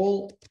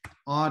role,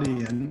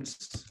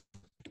 audience,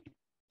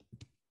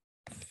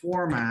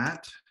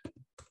 format,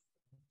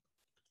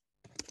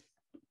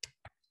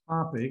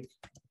 topic,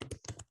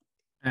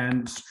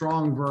 and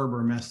strong verb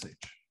or message.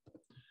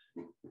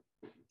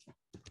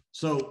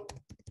 So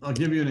I'll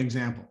give you an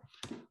example.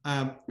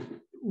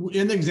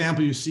 In the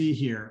example you see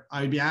here,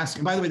 I'd be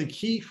asking, by the way, the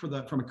key for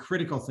from a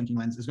critical thinking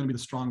lens is going to be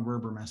the strong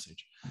verb or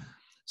message.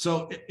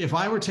 So if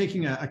I were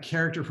taking a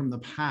character from the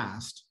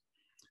past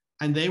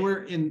and they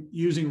were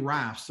using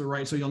RAFs,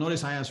 so you'll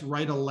notice I asked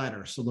write a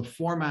letter. So the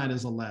format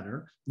is a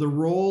letter. The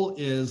role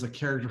is a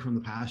character from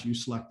the past. You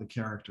select the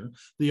character.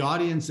 The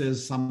audience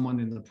is someone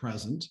in the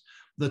present.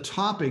 The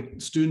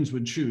topic students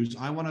would choose.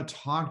 I want to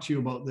talk to you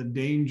about the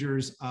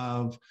dangers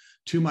of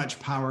too much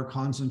power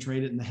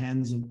concentrated in the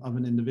hands of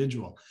an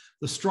individual.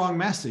 The strong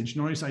message,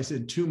 notice I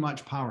said too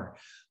much power.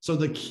 So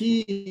the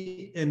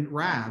key in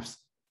RAFs,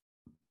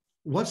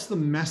 what's the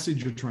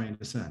message you're trying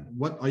to send?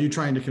 What are you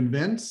trying to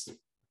convince?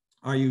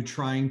 Are you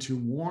trying to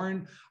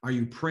warn? Are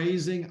you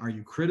praising? Are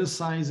you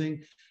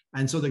criticizing?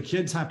 And so the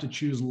kids have to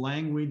choose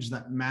language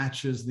that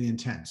matches the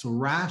intent. So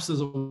RAFs is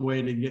a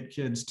way to get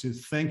kids to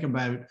think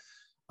about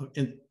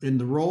in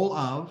the role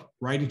of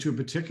writing to a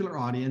particular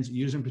audience,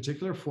 using a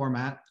particular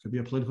format, could be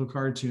a political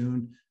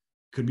cartoon,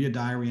 could be a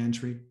diary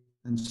entry,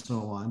 and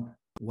so on.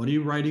 What are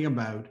you writing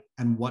about?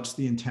 And what's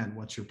the intent?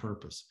 What's your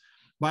purpose?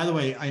 By the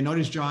way, I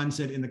noticed John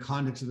said in the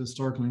context of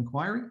historical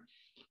inquiry,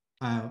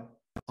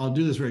 I'll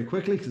do this very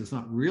quickly because it's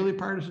not really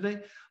part of today.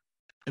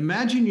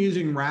 Imagine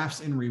using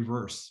RAFs in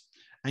reverse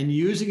and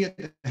using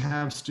it to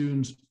have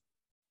students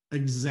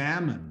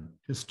examine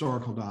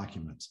historical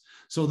documents.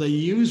 So they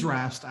use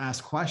RAFs to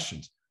ask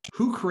questions.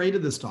 Who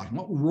created this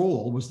document? What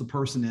role was the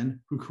person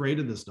in who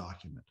created this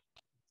document?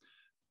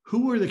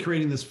 Who were they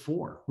creating this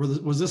for?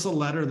 Was this a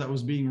letter that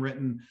was being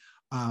written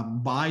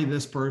by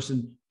this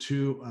person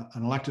to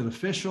an elected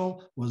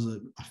official? Was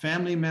it a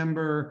family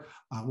member?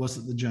 Was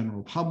it the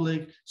general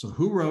public? So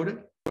who wrote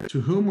it?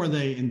 To whom were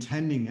they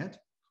intending it?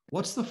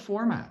 What's the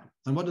format?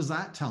 And what does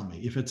that tell me?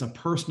 If it's a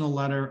personal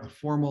letter, a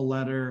formal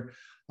letter,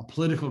 a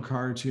political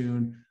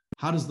cartoon,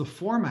 how does the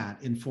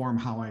format inform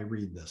how I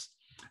read this?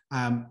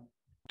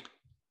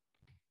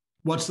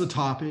 What's the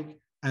topic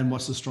and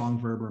what's the strong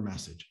verb or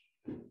message?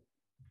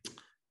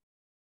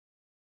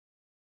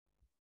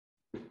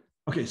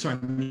 Okay, sorry,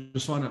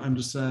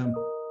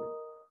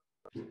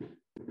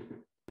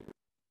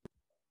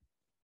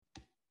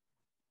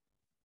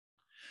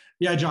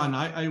 yeah, John,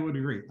 I would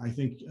agree. I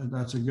think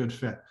that's a good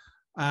fit.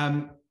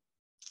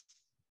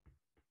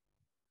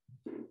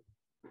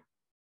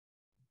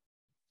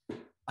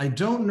 I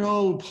don't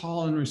know,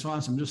 Paul, in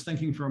response, I'm just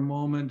thinking for a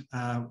moment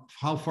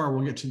how far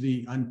we'll get to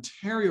the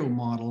Ontario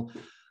model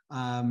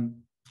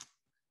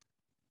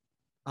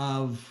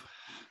of,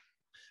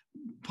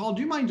 Paul,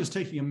 do you mind just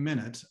taking a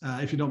minute,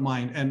 if you don't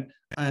mind,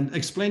 and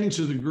explaining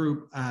to the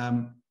group,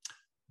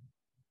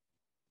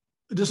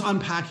 just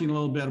unpacking a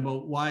little bit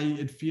about why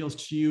it feels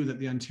to you that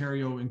the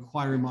Ontario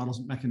inquiry model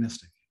is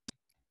mechanistic.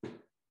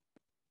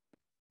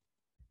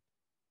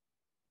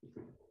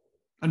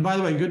 And by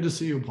the way, good to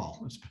see you,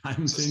 Paul. Good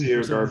to see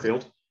you,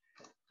 Garfield.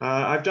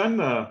 I've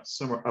done a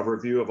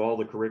review of all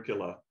the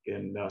curricula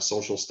in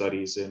social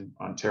studies in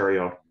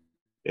Ontario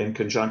in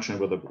conjunction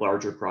with a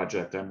larger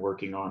project I'm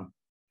working on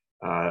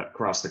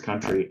across the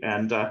country.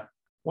 And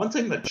one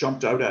thing that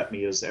jumped out at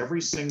me is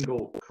every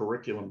single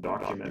curriculum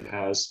document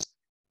has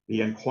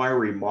the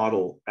inquiry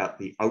model at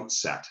the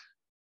outset.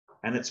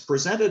 And it's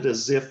presented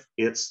as if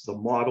it's the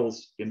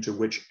models into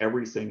which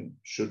everything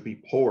should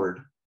be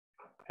poured.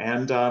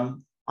 And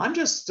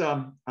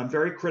I'm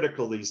very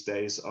critical these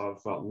days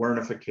of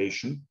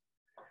learnification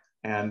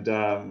and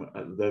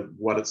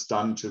what it's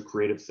done to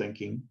creative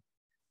thinking.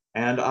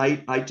 And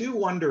I do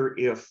wonder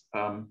if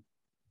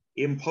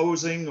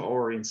imposing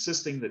or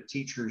insisting that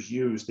teachers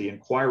use the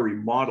inquiry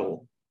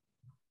model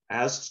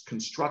as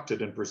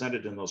constructed and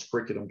presented in those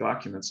curriculum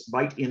documents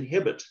might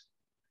inhibit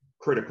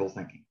critical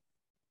thinking.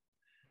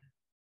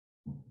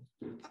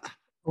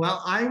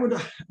 Well, I would,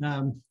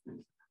 and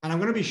I'm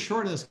going to be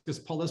short of this because,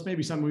 Paul, this may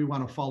be something we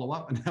want to follow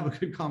up and have a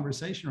good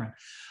conversation around.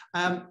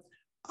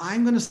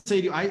 I'm going to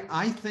say to you,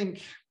 I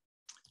think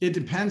it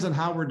depends on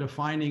how we're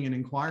defining an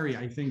inquiry.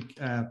 I think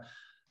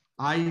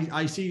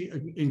I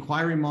see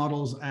inquiry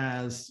models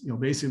as,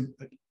 basically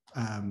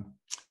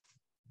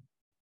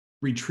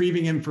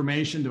retrieving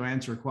information to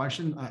answer a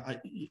question.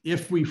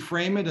 If we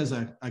frame it as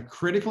a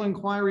critical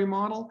inquiry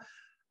model,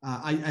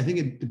 I think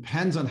it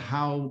depends on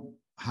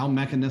how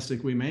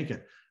mechanistic we make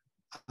it.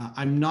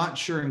 I'm not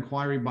sure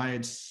inquiry by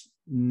its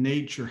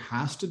nature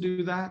has to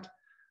do that.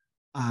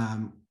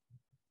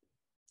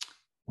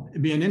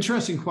 It'd be an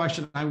interesting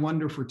question, I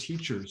wonder, for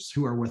teachers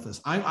who are with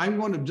us. I'm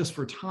going to, just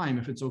for time,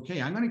 if it's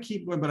okay, I'm going to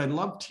keep going, but I'd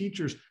love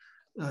teachers.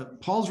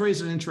 Paul's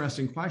raised an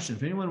interesting question.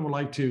 If anyone would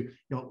like to,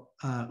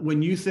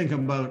 when you think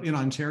about in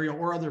Ontario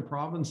or other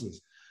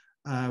provinces,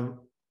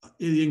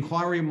 the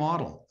inquiry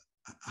model,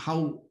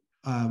 how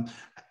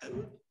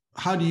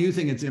do you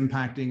think it's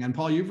impacting? And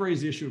Paul, you've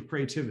raised the issue of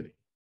creativity.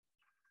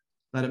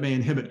 that it may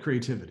inhibit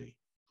creativity.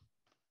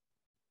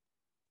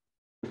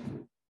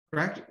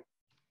 Correct?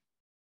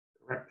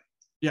 Correct.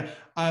 Yeah.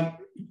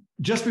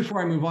 Just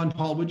before I move on,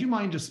 Paul, would you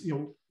mind just,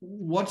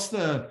 what's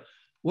the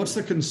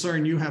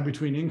concern you have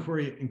between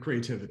inquiry and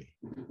creativity?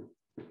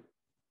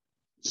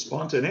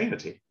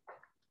 Spontaneity,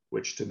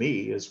 which to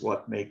me is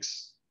what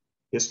makes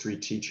history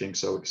teaching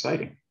so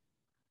exciting.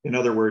 In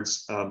other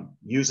words,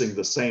 using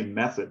the same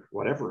method,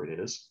 whatever it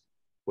is,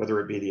 whether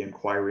it be the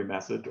inquiry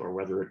method or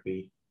whether it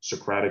be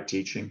Socratic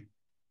teaching,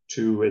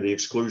 to the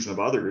exclusion of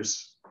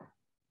others,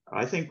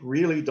 I think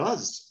really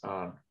does,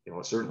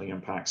 it certainly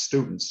impacts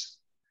students,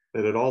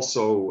 but it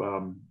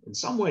also, in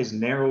some ways,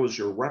 narrows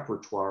your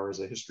repertoire as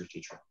a history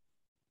teacher.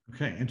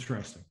 Okay,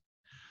 interesting.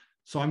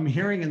 So I'm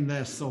hearing in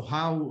this, so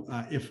how,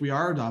 if we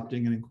are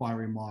adopting an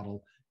inquiry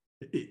model,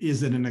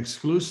 is it an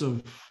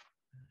exclusive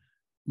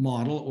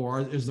model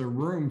or is there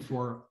room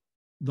for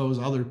those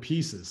other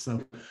pieces?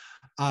 So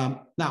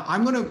now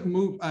I'm going to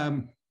move,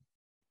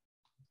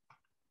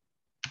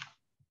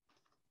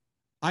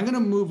 I'm going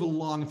to move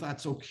along, if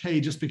that's okay,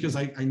 just because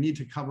I need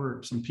to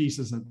cover some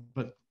pieces.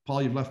 But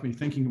Paul, you've left me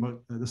thinking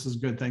about this is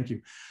good. Thank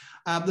you.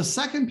 The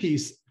second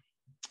piece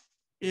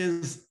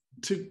is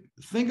to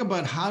think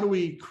about how do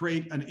we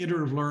create an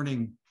iterative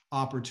learning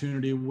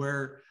opportunity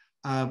where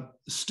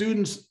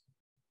students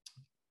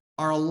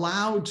are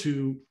allowed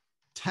to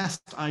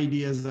test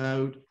ideas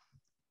out,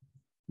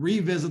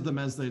 revisit them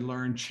as they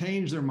learn,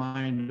 change their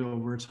mind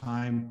over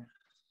time.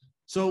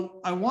 So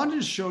I wanted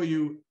to show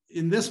you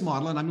in this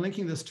model, and I'm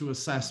linking this to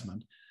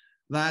assessment,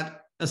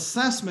 that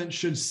assessment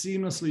should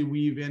seamlessly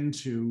weave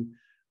into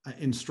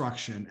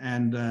instruction.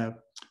 And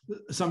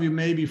some of you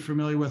may be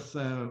familiar with,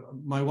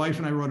 my wife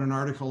and I wrote an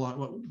article on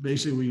what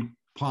basically we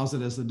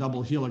posit as the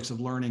double helix of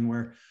learning,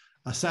 where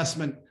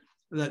assessment,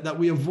 that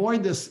we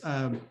avoid this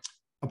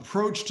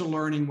approach to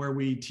learning where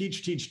we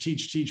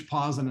teach,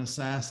 pause and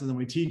assess, and then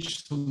we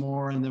teach some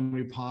more, and then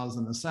we pause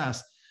and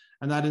assess.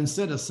 And that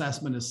instead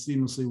assessment is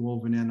seamlessly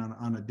woven in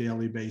on a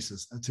daily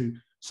basis to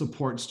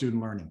support student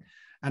learning.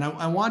 And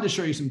I wanted to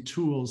show you some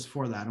tools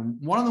for that.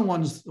 And one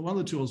of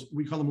the tools,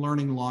 we call them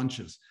learning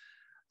launches.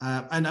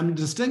 And I'm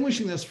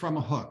distinguishing this from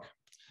a hook.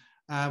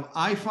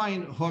 I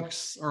find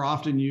hooks are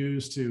often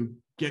used to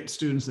get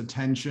students'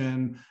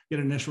 attention, get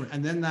initial,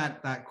 and then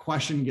that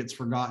question gets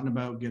forgotten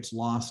about, gets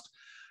lost.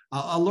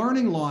 A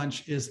learning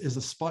launch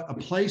is a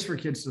place for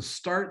kids to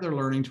start their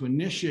learning, to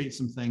initiate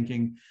some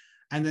thinking,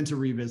 and then to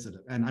revisit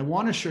it. And I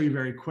want to show you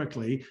very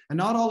quickly, and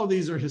not all of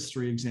these are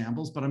history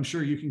examples, but I'm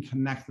sure you can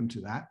connect them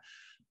to that.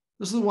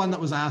 This is the one that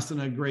was asked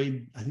in a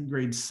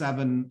grade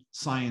 7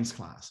 science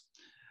class.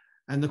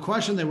 And the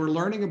question, they were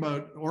learning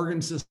about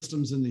organ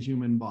systems in the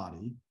human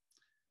body.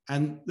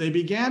 And they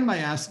began by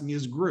asking,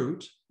 is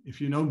Groot,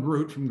 if you know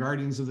Groot from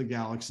Guardians of the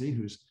Galaxy,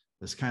 who's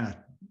this kind of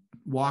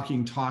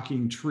walking,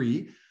 talking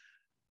tree,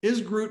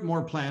 is Groot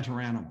more plant or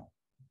animal?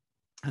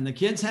 And the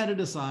kids had to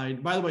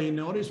decide. By the way, you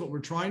notice what we're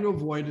trying to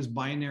avoid is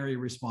binary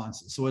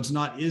responses. So it's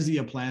not, is he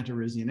a plant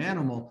or is he an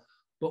animal?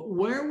 But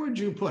where would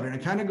you put it? And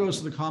it kind of goes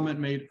to the comment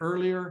made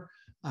earlier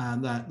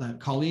that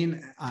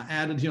Colleen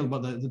added here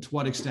about the to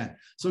what extent.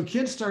 So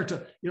kids start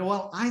to,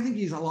 well, I think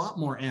he's a lot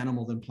more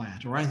animal than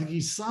plant, or I think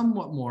he's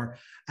somewhat more.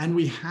 And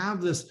we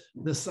have this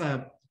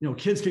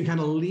kids can kind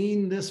of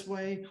lean this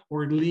way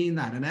or lean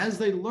that. And as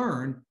they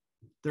learn,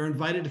 they're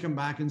invited to come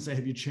back and say,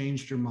 have you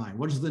changed your mind?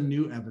 What does the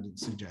new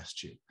evidence suggest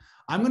to you?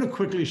 I'm going to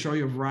quickly show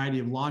you a variety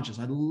of launches.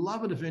 I'd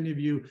love it if any of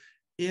you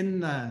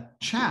in the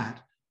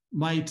chat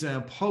might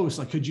post,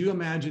 like, could you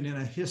imagine in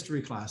a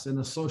history class, in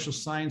a social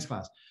science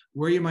class,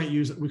 where you might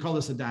use it? We call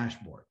this a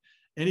dashboard.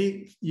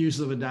 Any use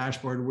of a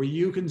dashboard where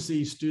you can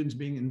see students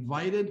being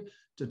invited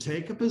to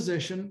take a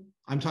position.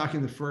 I'm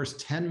talking the first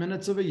 10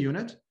 minutes of a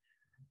unit.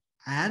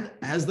 And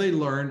as they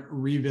learn,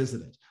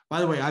 revisit it. By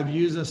the way, I've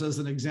used this as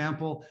an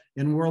example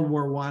in World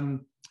War I.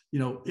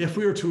 If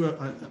we were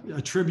to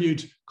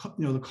attribute,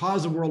 the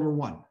cause of World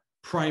War I,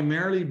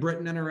 primarily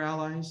Britain and her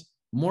allies,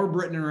 more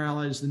Britain and her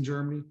allies than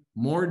Germany,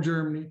 more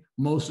Germany,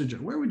 mostly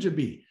Germany, where would you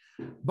be?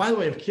 By the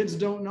way, if kids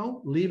don't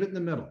know, leave it in the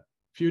middle.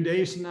 A few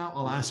days from now,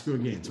 I'll ask you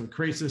again. So it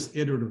creates this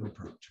iterative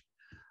approach.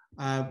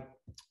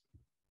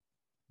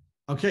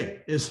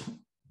 Okay, is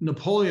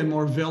Napoleon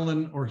more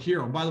villain or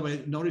hero? By the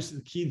way, notice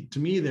the key to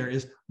me there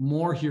is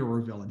more hero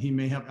or villain. He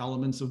may have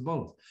elements of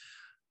both.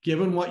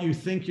 Given what you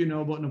think you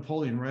know about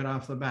Napoleon right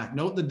off the bat,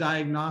 note the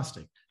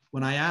diagnostic.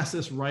 When I ask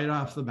this right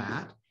off the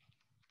bat,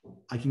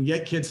 I can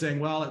get kids saying,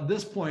 well, at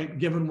this point,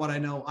 given what I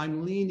know,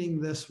 I'm leaning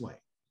this way.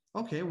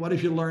 Okay, what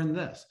if you learn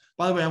this?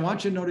 By the way, I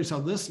want you to notice how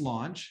this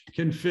launch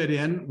can fit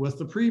in with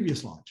the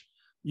previous launch,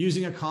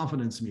 using a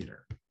confidence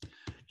meter.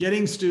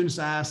 Getting students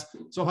to ask,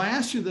 so if I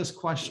ask you this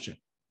question,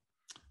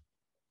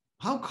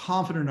 how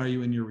confident are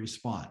you in your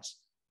response?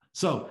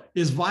 So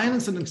is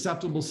violence an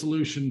acceptable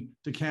solution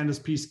to Canada's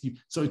peacekeeping?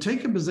 So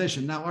take a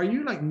position. Now, are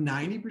you like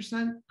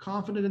 90%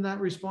 confident in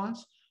that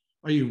response?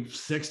 Are you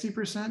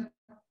 60%,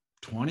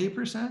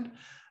 20%?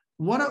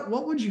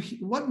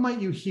 What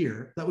might you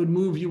hear that would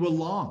move you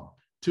along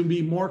to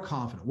be more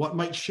confident? What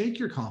might shake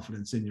your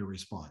confidence in your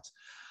response?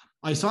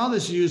 I saw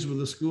this used with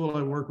the school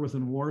I work with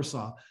in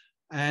Warsaw,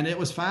 and it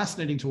was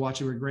fascinating to watch.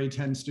 They were grade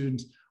 10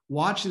 students,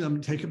 watching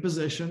them take a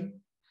position,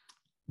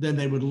 then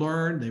they would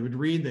learn, they would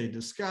read, they'd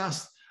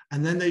discuss,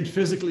 and then they'd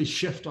physically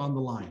shift on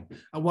the line.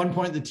 At one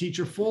point, the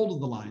teacher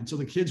folded the line. So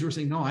the kids were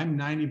saying, no, I'm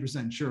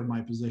 90% sure of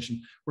my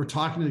position. We're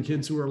talking to the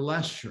kids who are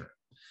less sure.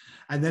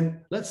 And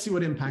then let's see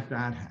what impact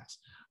that has.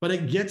 But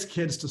it gets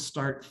kids to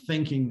start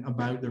thinking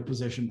about their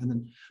position. And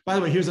then, by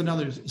the way, here's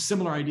another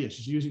similar idea.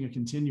 She's using a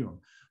continuum.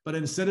 But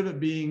instead of it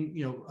being,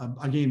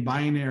 again,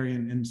 binary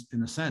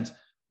in a sense,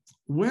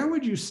 where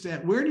would you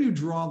stand? Where do you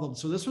draw the,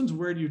 so this one's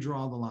where do you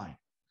draw the line?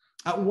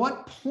 At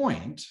what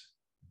point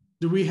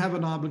do we have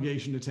an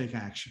obligation to take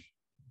action?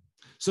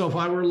 So if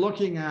I were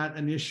looking at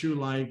an issue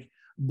like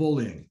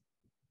bullying,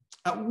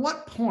 at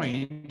what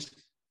point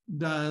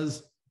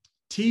does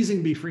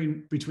teasing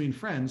between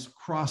friends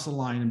cross a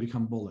line and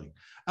become bullying?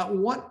 At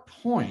what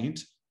point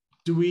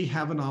do we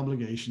have an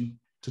obligation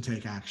to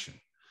take action?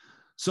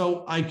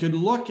 So I could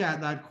look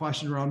at that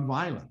question around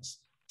violence.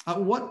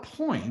 At what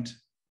point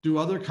do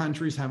other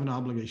countries have an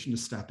obligation to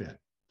step in?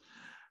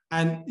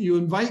 And you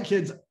invite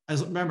kids,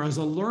 remember, as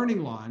a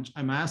learning launch,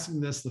 I'm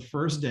asking this the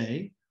first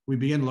day. We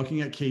begin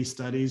looking at case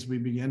studies. We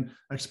begin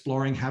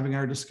exploring, having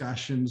our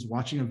discussions,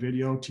 watching a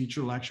video,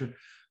 teacher lecture.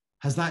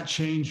 Has that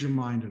changed your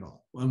mind at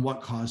all? And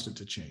what caused it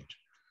to change?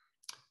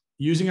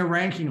 Using a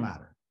ranking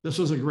ladder. This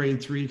was a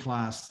grade 3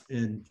 class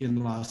in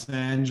Los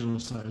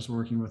Angeles I was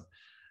working with.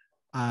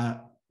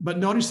 But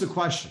notice the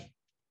question: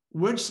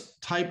 which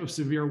type of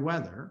severe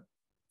weather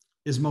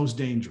is most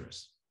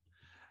dangerous?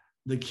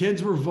 The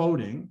kids were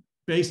voting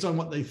based on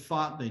what they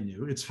thought they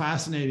knew. It's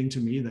fascinating to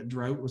me that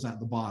drought was at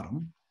the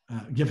bottom,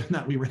 given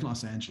that we were in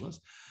Los Angeles.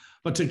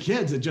 But to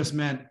kids, it just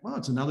meant, well,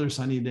 it's another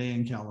sunny day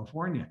in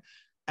California.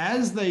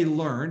 As they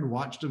learned,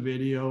 watched a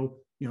video,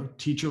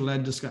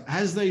 teacher-led discussion,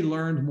 as they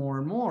learned more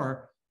and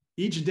more,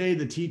 each day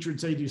the teacher would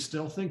say, do you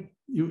still think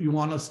you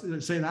want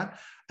to say that?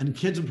 And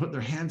kids would put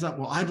their hands up.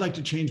 Well, I'd like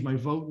to change my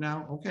vote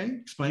now. Okay,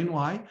 explain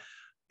why.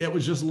 It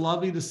was just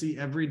lovely to see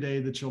every day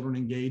the children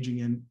engaging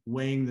in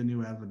weighing the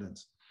new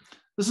evidence.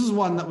 This is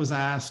one that was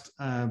asked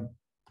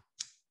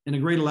in a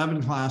grade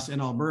 11 class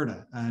in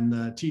Alberta. And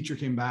the teacher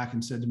came back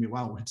and said to me,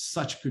 wow, we had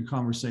such a good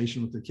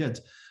conversation with the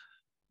kids.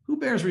 Who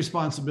bears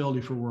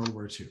responsibility for World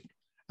War II?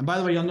 And by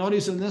the way, you'll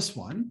notice in this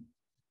one,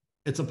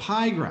 it's a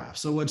pie graph.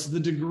 So it's the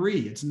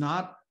degree. It's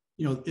not,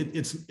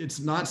 it's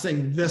not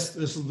saying this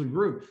is the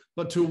group,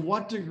 but to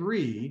what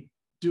degree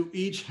do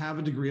each have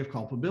a degree of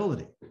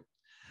culpability?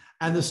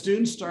 And the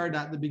students started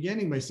at the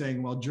beginning by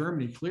saying, well,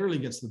 Germany clearly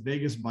gets the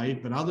biggest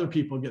bite, but other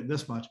people get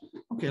this much.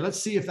 Okay,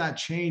 let's see if that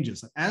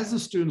changes. As the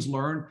students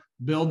learn,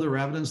 build their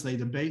evidence, they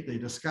debate, they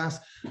discuss,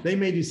 they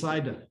may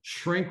decide to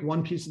shrink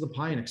one piece of the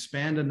pie and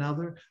expand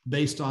another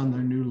based on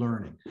their new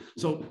learning.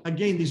 So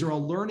again, these are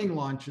all learning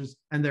launches,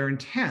 and their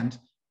intent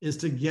is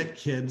to get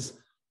kids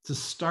to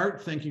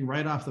start thinking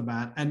right off the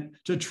bat and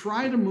to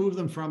try to move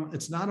them from,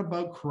 it's not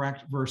about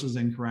correct versus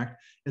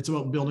incorrect, it's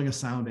about building a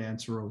sound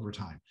answer over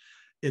time.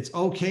 It's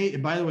okay.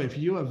 By the way, if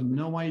you have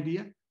no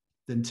idea,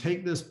 then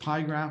take this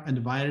pie graph and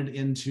divide it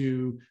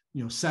into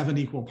 7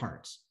 equal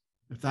parts.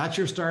 If that's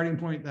your starting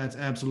point, that's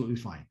absolutely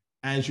fine.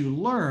 As you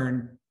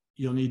learn,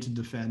 you'll need to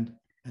defend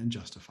and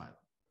justify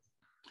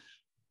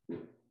them.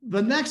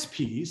 The next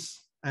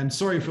piece, and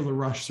sorry for the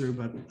rush through,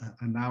 but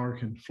an hour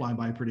can fly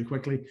by pretty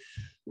quickly.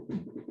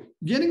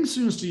 Getting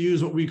students to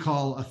use what we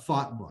call a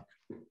thought book.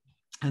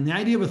 And the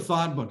idea of a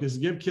thought book is to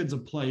give kids a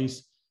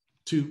place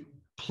to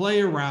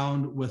play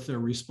around with their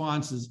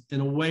responses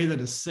in a way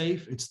that is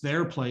safe. It's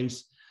their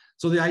place.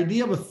 So the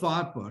idea of a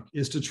thought book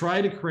is to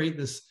try to create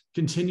this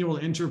continual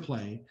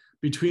interplay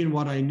between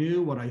what I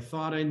knew, what I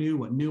thought I knew,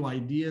 what new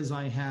ideas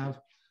I have.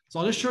 So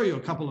I'll just show you a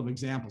couple of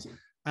examples.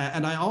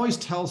 And I always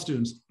tell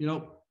students,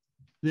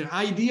 the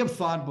idea of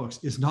thought books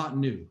is not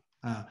new.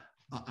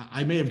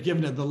 I may have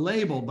given it the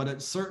label, but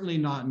it's certainly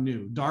not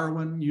new.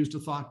 Darwin used a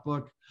thought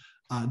book.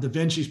 Da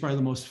Vinci's probably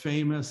the most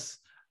famous.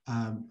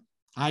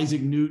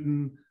 Isaac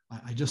Newton.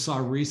 I just saw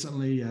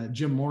recently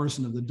Jim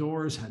Morrison of the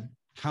Doors had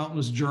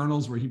countless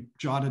journals where he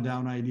jotted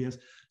down ideas.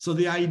 So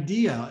the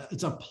idea,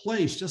 it's a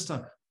place just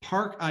to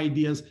park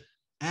ideas,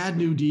 add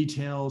new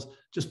details,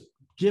 just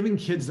giving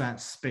kids that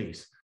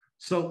space.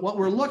 So what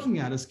we're looking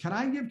at is, can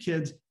I give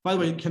kids, by the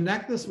way,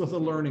 connect this with a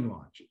learning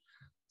launch.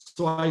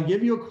 So I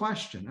give you a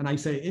question and I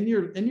say, in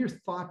your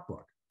thought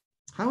book,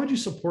 how would you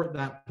support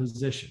that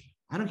position?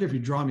 I don't care if you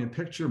draw me a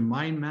picture,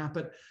 mind map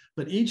it,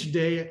 but each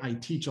day I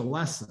teach a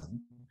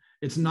lesson.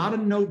 It's not a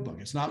notebook.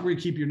 It's not where you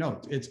keep your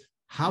notes. It's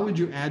how would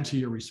you add to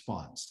your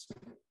response?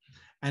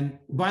 And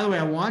by the way,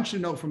 I want you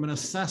to note from an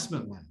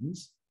assessment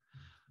lens,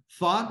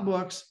 thought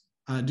books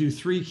do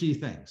 3 key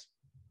things.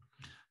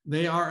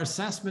 They are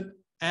assessment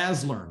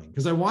as learning,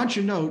 because I want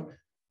you to note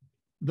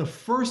the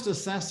first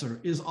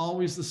assessor is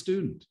always the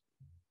student.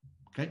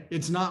 Okay,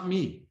 it's not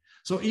me.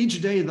 So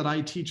each day that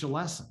I teach a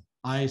lesson,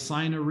 I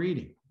assign a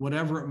reading,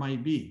 whatever it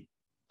might be.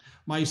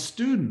 My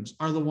students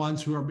are the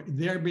ones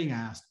they're being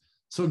asked,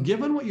 so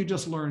given what you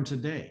just learned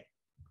today,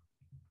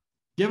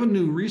 given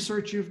new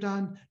research you've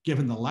done,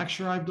 given the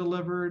lecture I've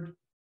delivered,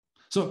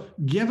 So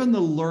given the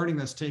learning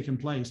that's taken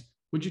place,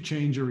 would you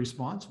change your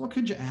response? What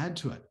could you add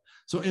to it?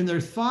 So in their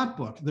thought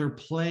book, they're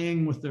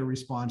playing with their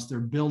response. They're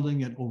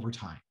building it over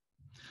time.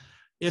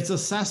 It's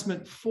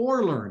assessment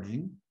for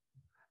learning.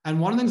 And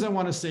one of the things I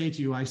want to say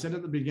to you, I said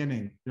at the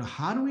beginning,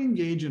 how do we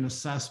engage in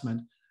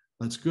assessment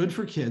that's good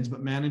for kids,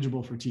 but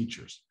manageable for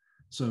teachers?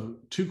 So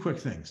 2 quick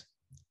things.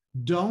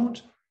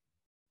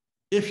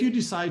 If you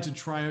decide to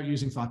try out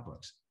using thought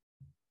books,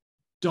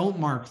 don't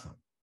mark them,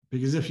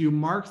 because if you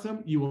mark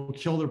them, you will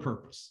kill their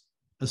purpose.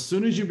 As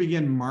soon as you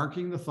begin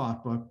marking the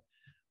thought book,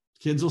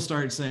 kids will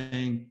start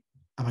saying,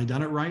 have I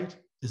done it right?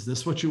 Is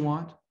this what you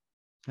want?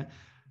 Okay.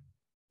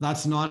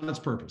 That's not its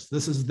purpose.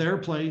 This is their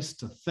place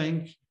to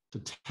think, to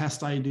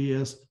test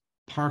ideas,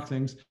 park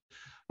things.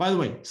 By the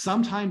way,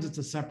 sometimes it's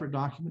a separate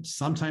document,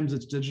 sometimes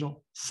it's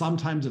digital,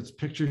 sometimes it's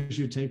pictures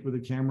you take with a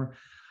camera.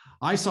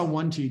 I saw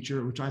one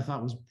teacher, which I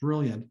thought was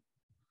brilliant.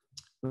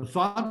 The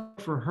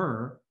thought for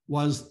her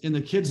was in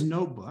the kid's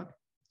notebook.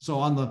 So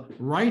on the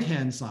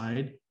right-hand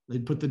side,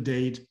 they'd put the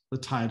date, the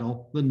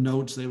title, the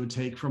notes they would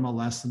take from a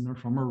lesson or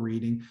from a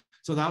reading.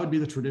 So that would be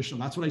the traditional.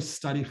 That's what I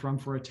study from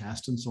for a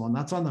test and so on.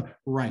 That's on the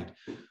right.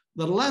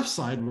 The left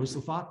side was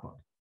the thought book,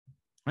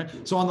 right?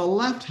 So on the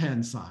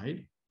left-hand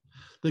side,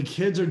 the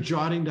kids are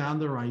jotting down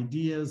their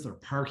ideas, they're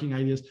parking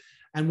ideas.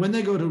 And when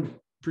they go to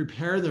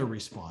prepare their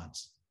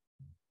response,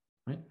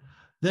 right,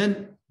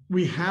 then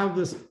we have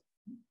this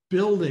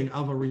building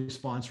of a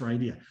response or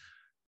idea.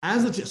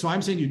 So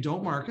I'm saying you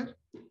don't mark it.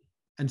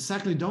 And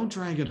secondly, don't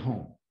drag it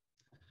home.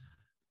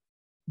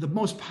 The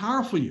most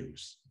powerful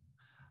use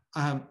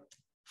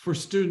for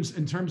students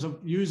in terms of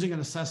using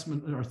an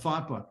assessment or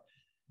thought book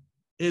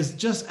is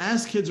just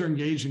as kids are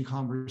engaged in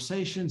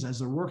conversations, as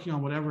they're working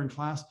on whatever in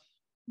class,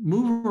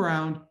 move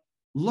around,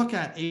 look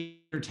at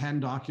 8 or 10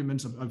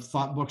 documents of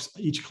thought books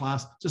each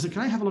class. Just say,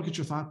 can I have a look at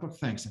your thought book?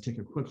 Thanks. I take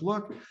a quick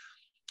look.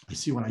 I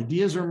see what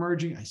ideas are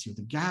emerging. I see what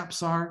the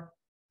gaps are.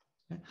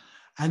 Okay?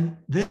 And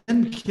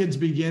then kids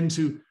begin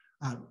to,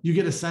 you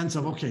get a sense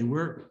of, okay,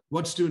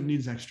 what student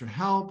needs extra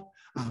help?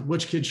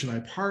 Which kid should I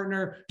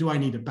partner? Do I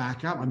need to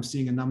back up? I'm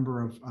seeing a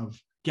number of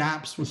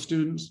gaps with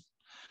students.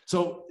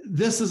 So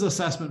this is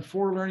assessment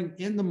for learning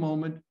in the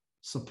moment,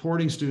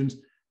 supporting students.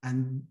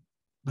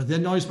 But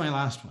then notice my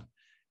last one.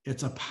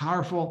 It's a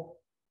powerful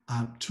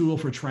tool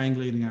for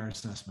triangulating our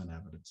assessment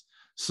evidence.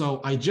 So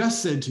I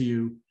just said to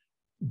you,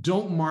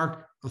 don't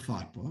mark a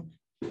thought book.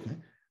 Okay?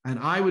 And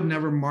I would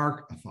never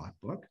mark a thought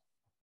book.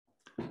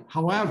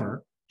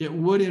 However, it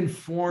would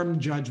inform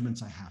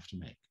judgments I have to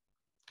make.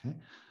 Okay?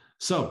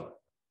 So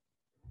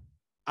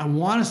I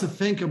want us to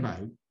think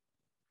about,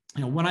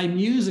 when I'm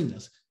using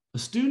this, a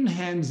student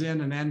hands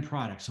in an end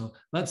product. So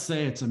let's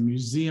say it's a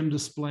museum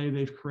display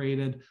they've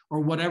created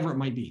or whatever it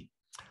might be.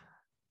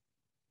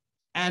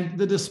 And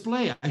the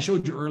display, I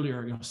showed you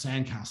earlier,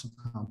 sandcastle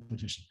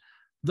competition.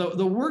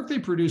 The work they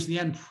produce, the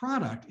end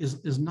product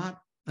is not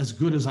as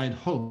good as I'd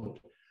hoped,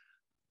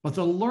 but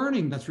the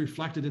learning that's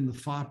reflected in the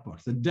thought book,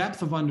 the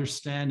depth of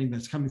understanding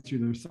that's coming through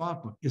their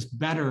thought book is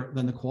better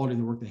than the quality of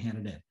the work they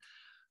handed in.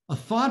 A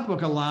thought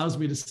book allows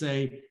me to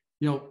say,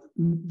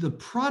 the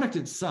product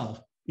itself,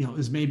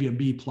 is maybe a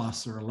B+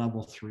 or a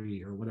level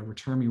 3 or whatever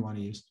term you want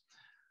to use.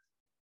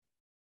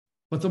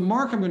 But the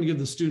mark I'm going to give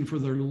the student for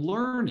their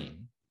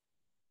learning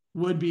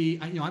would be,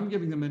 I'm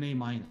giving them an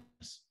A-.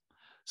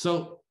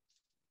 So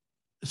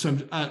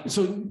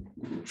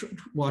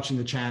watching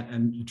the chat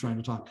and trying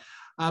to talk.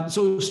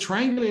 So it's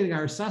triangulating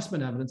our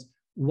assessment evidence.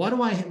 What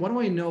do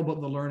I know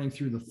about the learning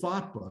through the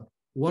thought book?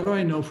 What do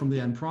I know from the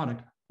end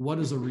product? What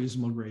is a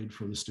reasonable grade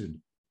for the student?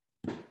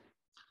 I'm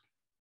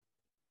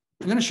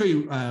going to show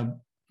you,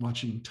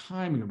 watching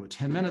time in about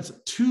 10 minutes,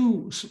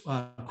 2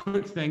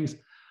 quick things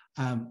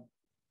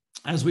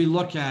as we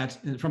look at,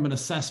 from an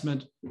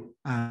assessment,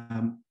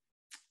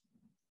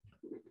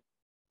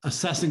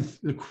 assessing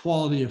the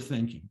quality of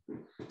thinking.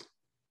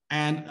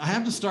 And I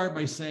have to start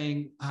by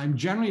saying I'm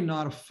generally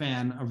not a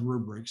fan of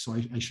rubrics, so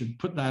I should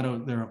put that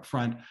out there up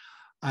front.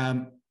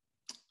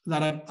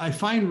 That I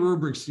find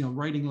rubrics,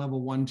 writing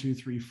level 1, 2,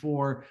 3,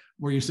 4,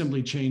 where you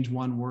simply change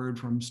one word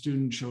from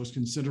student shows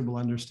considerable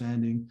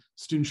understanding,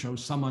 student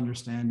shows some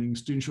understanding,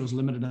 student shows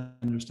limited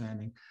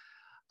understanding.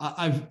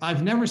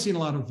 I've never seen a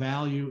lot of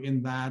value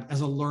in that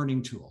as a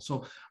learning tool.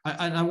 So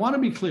I want to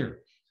be clear.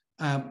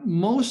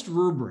 Most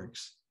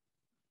rubrics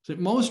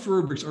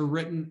are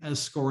written as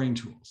scoring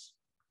tools.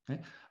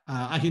 Okay?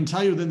 I can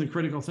tell you within the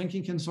Critical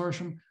Thinking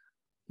Consortium,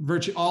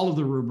 virtually all of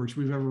the rubrics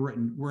we've ever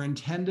written were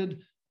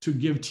intended to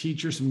give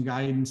teachers some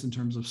guidance in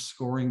terms of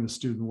scoring the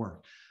student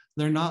work.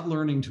 They're not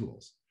learning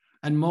tools.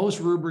 And most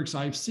rubrics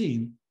I've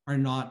seen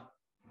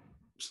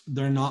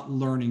they're not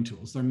learning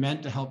tools. They're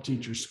meant to help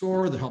teachers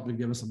score. They help to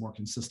give us a more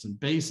consistent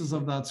basis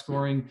of that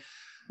scoring,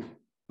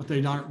 but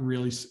they aren't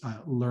really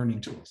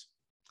learning tools.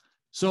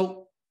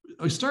 So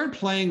I started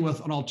playing with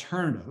an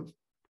alternative,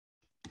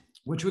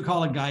 which we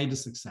call a guide to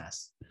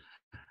success.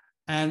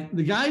 And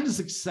the guide to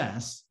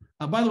success,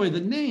 by the way,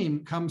 the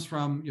name comes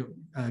from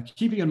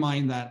keeping in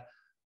mind that,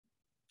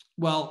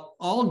 well,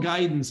 all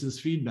guidance is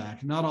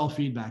feedback. Not all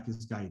feedback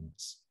is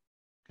guidance.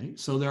 Okay,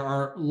 so there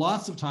are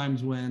lots of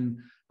times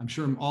when I'm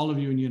sure all of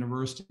you in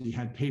university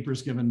had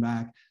papers given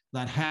back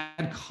that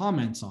had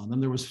comments on them.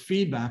 There was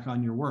feedback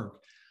on your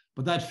work,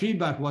 but that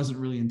feedback wasn't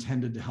really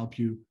intended to help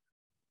you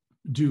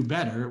do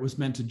better. It was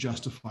meant to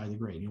justify the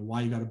grade,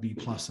 why you got a B+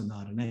 and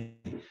not an A.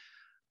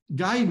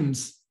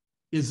 Guidance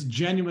is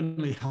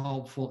genuinely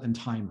helpful and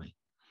timely.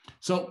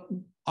 So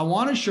I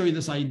want to show you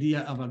this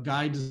idea of a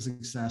guide to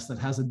success that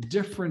has a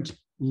different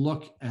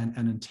look and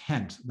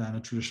intent than a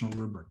traditional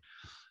rubric.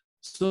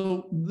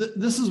 So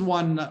this is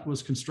one that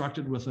was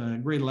constructed with a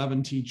grade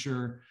 11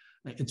 teacher.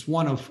 It's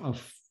one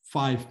of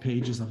 5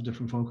 pages of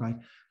different foci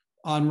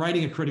on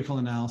writing a critical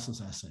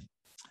analysis essay.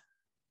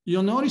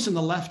 You'll notice in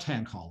the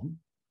left-hand column,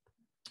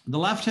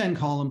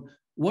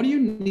 what do you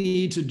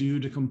need to do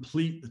to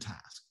complete the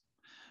task?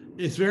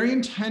 It's very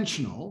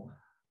intentional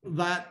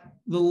that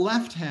the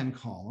left-hand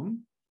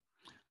column,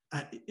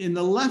 in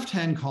the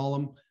left-hand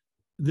column,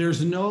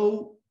 there's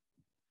no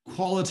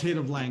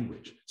qualitative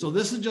language. So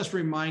this is just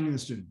reminding the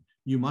student,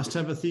 you must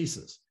have a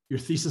thesis. Your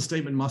thesis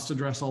statement must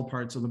address all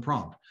parts of the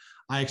prompt.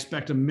 I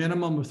expect a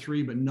minimum of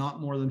 3, but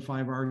not more than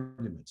 5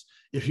 arguments.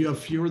 If you have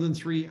fewer than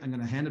 3, I'm going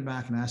to hand it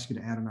back and ask you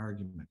to add an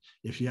argument.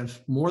 If you have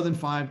more than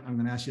 5, I'm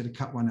going to ask you to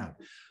cut one out.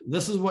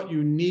 This is what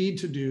you need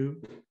to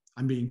do.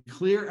 I'm being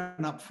clear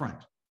and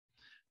upfront.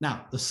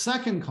 Now, the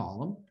second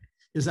column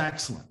is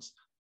excellence.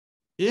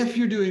 If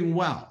you're doing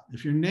well,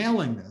 if you're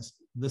nailing this,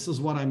 this is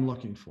what I'm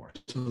looking for.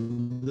 So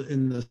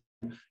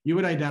you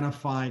would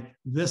identify,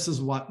 this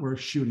is what we're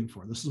shooting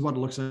for. This is what it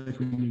looks like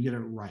when you get it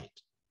right.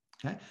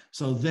 Okay,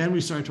 so then we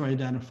start to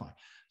identify.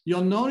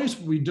 You'll notice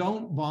we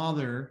don't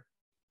bother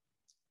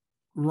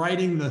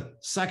writing the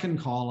second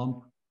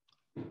column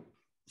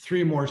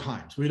 3 more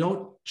times. We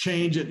don't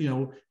change it,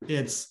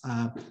 it's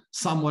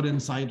somewhat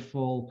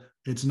insightful,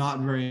 it's not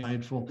very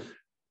insightful.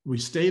 We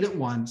state it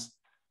once,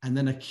 and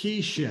then a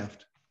key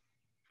shift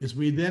is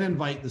we then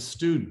invite the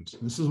student.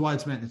 This is why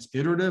it's meant, it's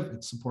iterative,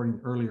 it's supporting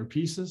earlier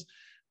pieces.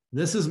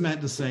 This is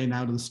meant to say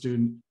now to the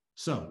student,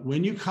 so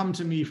when you come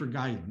to me for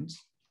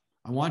guidance,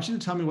 I want you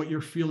to tell me what you're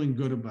feeling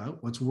good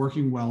about, what's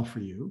working well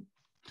for you.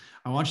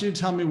 I want you to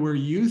tell me where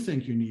you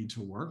think you need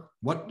to work,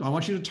 what I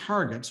want you to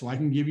target so I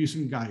can give you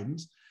some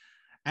guidance.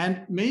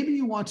 And maybe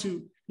you want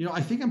to,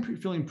 I think I'm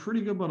feeling pretty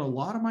good about a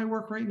lot of my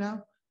work right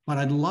now, but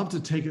I'd love to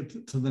take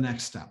it to the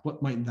next step.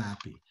 What might that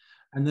be?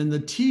 And then the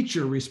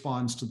teacher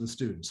responds to the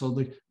student.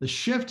 So the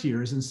shift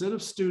here is instead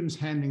of students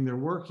handing their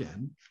work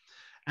in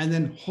and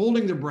then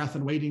holding their breath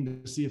and waiting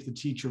to see if the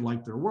teacher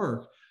liked their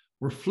work,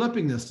 we're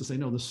flipping this to say,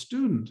 no, the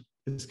student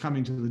is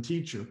coming to the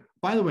teacher.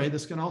 By the way,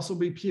 this can also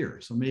be peer.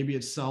 So maybe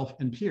it's self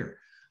and peer.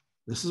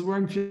 This is where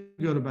I'm feeling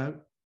good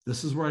about.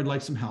 This is where I'd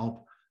like some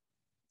help.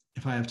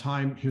 If I have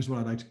time, here's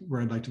what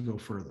where I'd like to go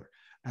further.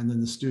 And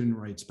then the student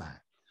writes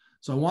back.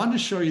 So I wanted to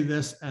show you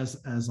this as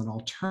an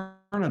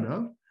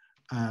alternative.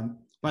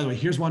 By the way,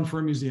 here's one for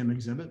a museum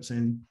exhibit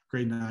saying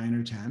grade 9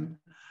 or 10.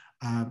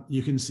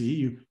 You can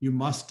see you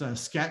must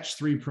sketch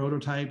 3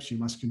 prototypes. You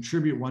must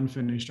contribute 1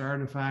 finished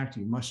artifact.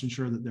 You must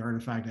ensure that the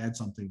artifact adds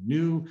something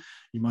new.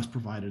 You must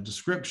provide a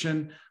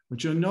description.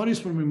 But you'll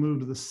notice when we move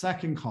to the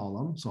second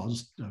column, so I'll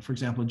just, for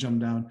example,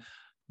 jump down.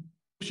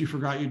 If you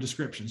forgot your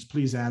descriptions,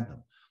 please add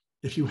them.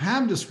 If you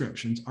have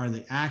descriptions, are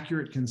they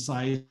accurate,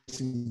 concise,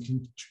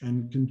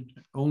 and can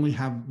only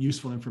have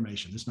useful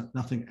information? There's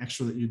nothing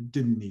extra that you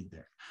didn't need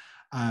there.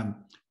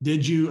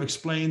 Did you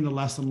explain the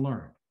lesson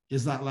learned?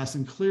 Is that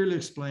lesson clearly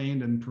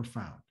explained and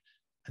profound?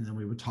 And then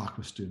we would talk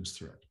with students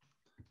through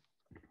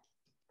it.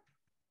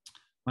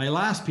 My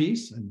last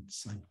piece, and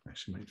I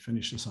actually might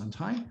finish this on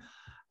time,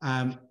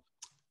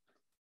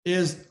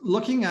 is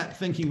looking at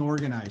thinking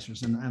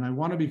organizers. And I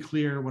want to be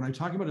clear, when I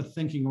talk about a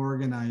thinking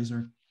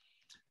organizer,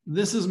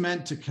 this is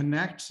meant to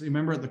connect.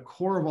 Remember, at the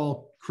core of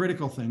all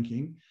critical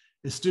thinking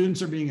is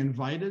students are being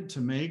invited to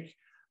make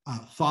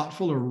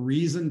thoughtful or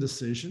reasoned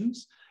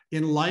decisions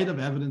in light of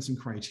evidence and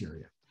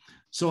criteria.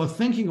 So a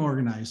thinking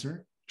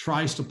organizer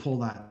tries to pull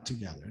that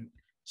together.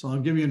 So I'll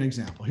give you an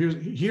example.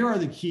 Here are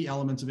the key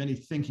elements of any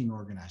thinking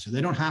organizer.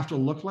 They don't have to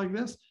look like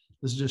this.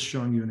 This is just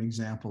showing you an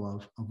example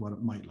of what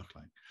it might look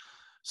like.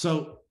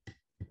 So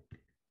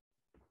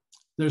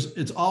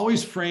it's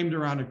always framed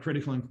around a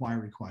critical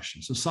inquiry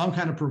question. So some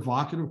kind of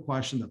provocative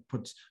question that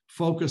puts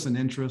focus and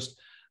interest.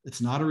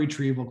 It's not a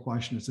retrieval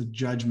question. It's a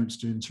judgment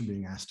students are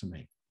being asked to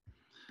make.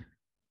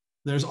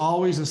 There's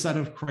always a set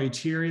of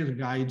criteria to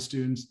guide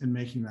students in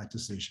making that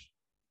decision.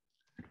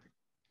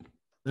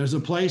 There's a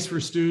place for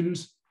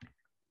students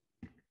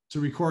to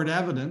record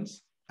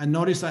evidence, and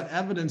notice that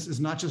evidence is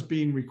not just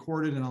being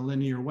recorded in a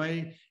linear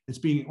way, it's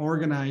being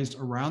organized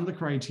around the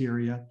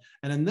criteria.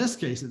 And in this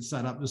case, it's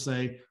set up to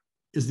say,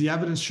 is the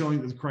evidence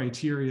showing that the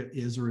criteria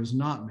is or is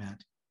not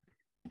met?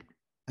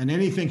 And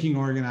any thinking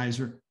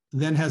organizer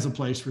then has a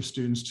place for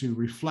students to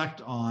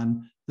reflect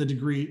on the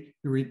degree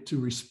to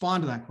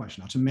respond to that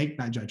question, or to make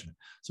that judgment.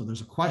 So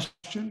there's a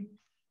question,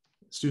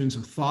 students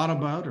have thought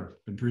about or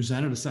been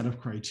presented a set of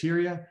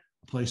criteria,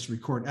 a place to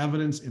record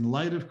evidence in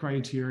light of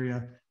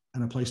criteria,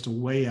 and a place to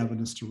weigh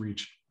evidence to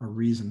reach a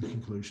reasoned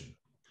conclusion.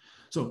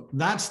 So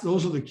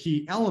those are the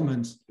key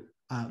elements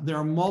There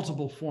are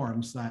multiple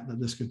forms that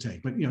this could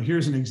take. But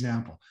here's an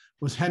example.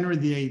 Was Henry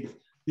VIII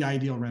the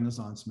ideal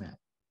Renaissance man?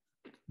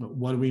 But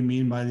what do we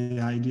mean by the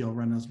ideal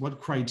Renaissance? What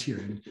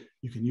criteria?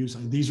 You can use,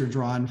 these are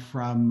drawn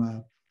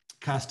from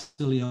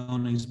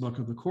Castiglione's book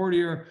of the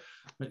courtier.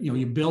 But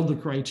you build the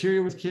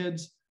criteria with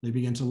kids, they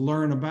begin to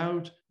learn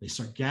about, they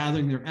start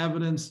gathering their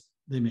evidence,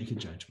 they make a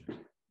judgment.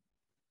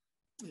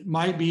 It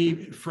might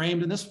be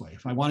framed in this way.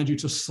 If I wanted you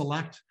to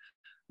select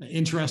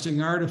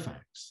interesting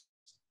artifacts,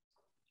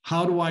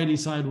 how do I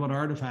decide what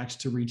artifacts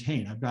to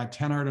retain? I've got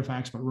 10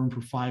 artifacts, but room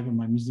for 5 in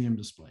my museum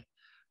display.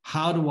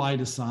 How do I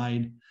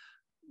decide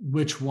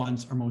which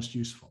ones are most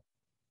useful?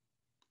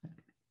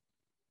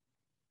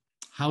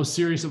 How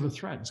serious of a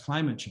threat is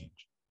climate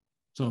change?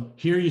 So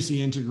here you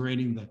see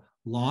integrating the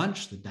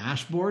launch, the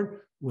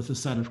dashboard, with a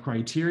set of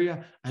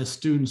criteria. As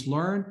students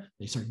learn,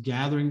 they start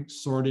gathering,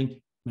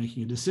 sorting,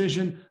 making a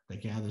decision. They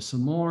gather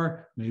some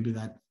more. Maybe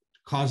that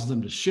causes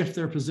them to shift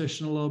their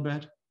position a little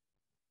bit.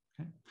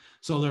 Okay.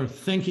 So they're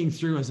thinking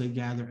through as they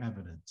gather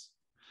evidence.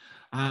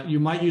 You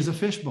might use a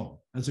fishbone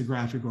as a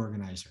graphic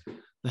organizer.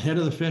 The head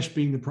of the fish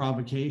being the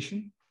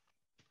provocation,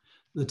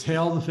 the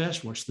tail of the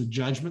fish, what's the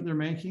judgment they're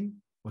making,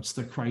 what's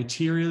the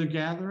criteria they're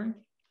gathering,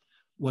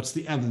 what's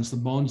the evidence, the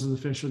bones of the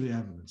fish are the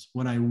evidence.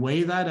 When I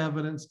weigh that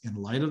evidence in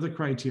light of the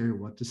criteria,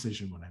 what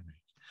decision would I make?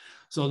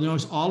 So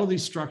notice all of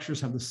these structures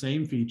have the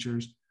same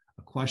features,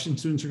 a question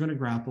students are going to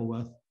grapple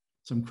with,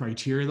 some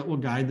criteria that will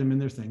guide them in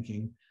their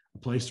thinking, a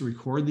place to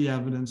record the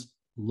evidence,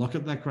 look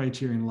at that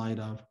criteria in light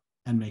of,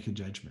 and make a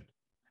judgment.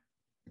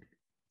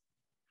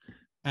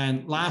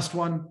 And last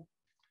one,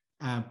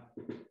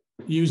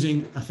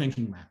 using a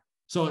thinking map.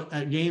 So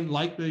again,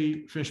 like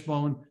the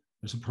fishbone,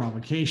 there's a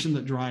provocation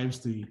that drives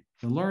the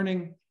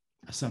learning,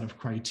 a set of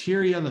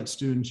criteria that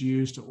students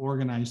use to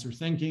organize their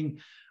thinking.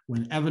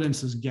 When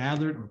evidence is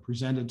gathered or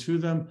presented to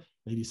them,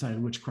 they decide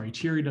which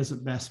criteria does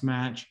it best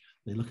match.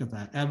 They look at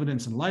that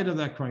evidence in light of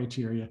that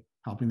criteria,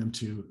 helping them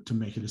to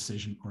make a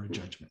decision or a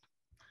judgment.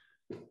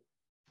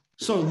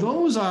 So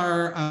those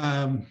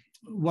are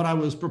what I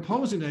was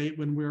proposing today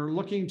when we were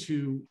looking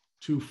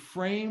to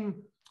frame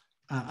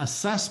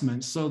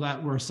assessments so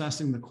that we're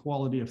assessing the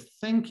quality of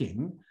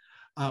thinking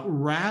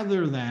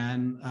rather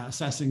than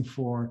assessing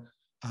for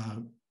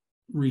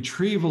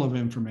retrieval of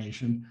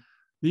information.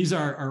 These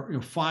are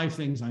 5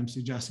 things I'm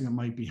suggesting that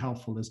might be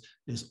helpful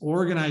is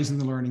organizing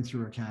the learning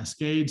through a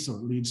cascade so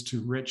it leads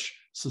to rich,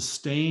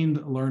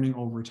 sustained learning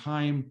over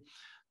time.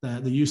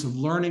 The use of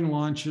learning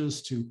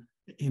launches to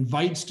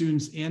invite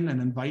students in and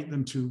invite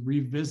them to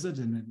revisit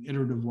in an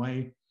iterative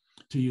way.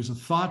 To use a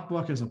thought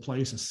book as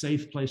a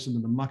safe place into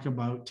the muck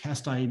about,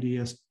 test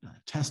ideas,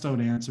 test out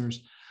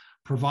answers,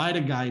 provide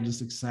a guide to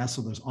success.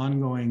 So there's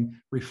ongoing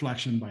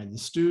reflection by the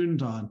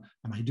student on,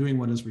 am I doing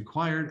what is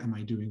required? Am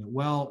I doing it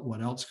well?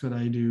 What else could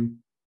I do?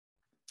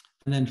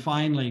 And then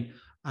finally,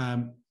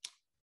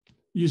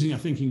 using a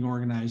thinking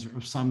organizer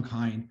of some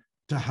kind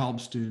to help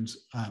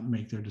students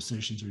make their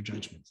decisions or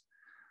judgments.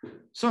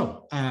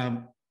 So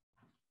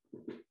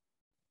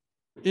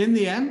in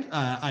the end,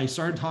 I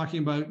started talking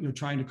about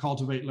trying to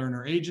cultivate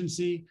learner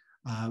agency.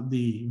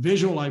 The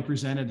visual I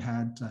presented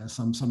had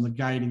some of the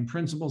guiding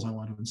principles. I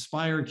want to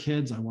inspire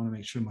kids. I want to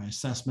make sure my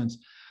assessments,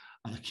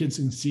 kids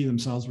can see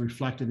themselves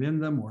reflected in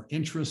them or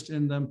interest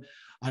in them.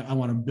 I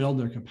want to build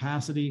their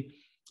capacity.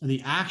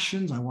 The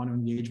actions, I want to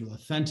engage with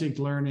authentic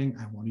learning.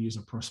 I want to use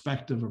a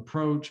prospective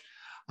approach.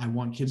 I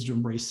want kids to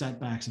embrace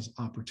setbacks as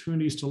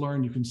opportunities to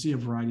learn. You can see a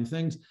variety of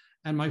things.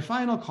 And my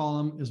final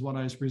column is what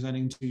I was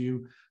presenting to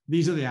you.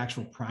 These are the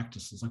actual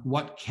practices. Like,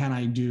 what can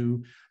I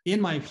do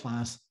in my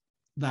class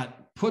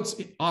that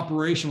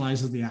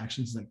operationalizes the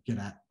actions that get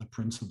at the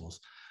principles?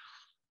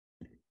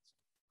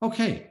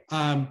 Okay,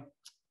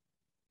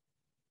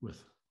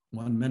 with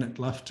 1 minute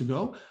left to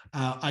go,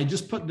 I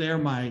just put there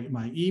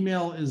my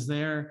email is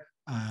there,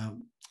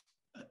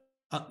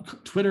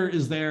 Twitter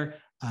is there.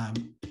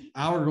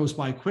 Hour goes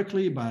by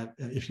quickly, but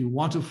if you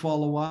want to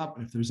follow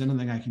up, if there's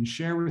anything I can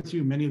share with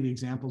you, many of the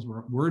examples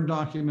were Word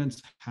documents,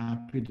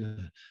 happy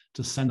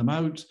to send them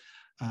out.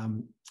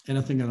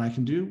 Anything that I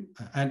can do.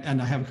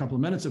 And I have a couple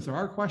of minutes if there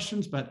are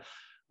questions, but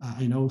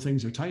I know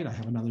things are tight. I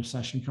have another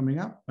session coming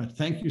up, but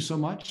thank you so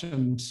much.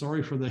 And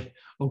sorry for the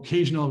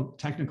occasional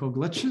technical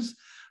glitches,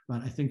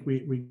 but I think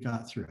we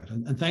got through it.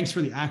 And thanks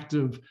for the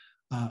active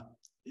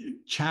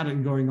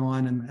chatting going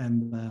on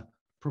and the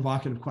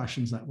provocative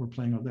questions that we're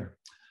playing out there.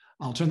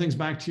 I'll turn things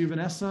back to you,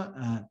 Vanessa,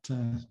 at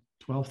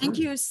 12:30. Thank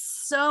you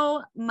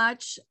so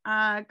much,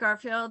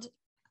 Garfield.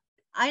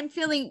 I'm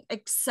feeling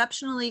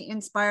exceptionally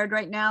inspired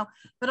right now,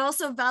 but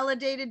also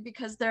validated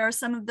because there are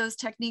some of those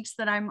techniques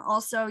that I'm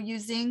also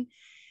using.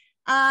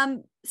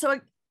 So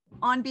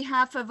on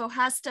behalf of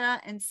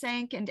OHASTA and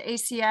SANC and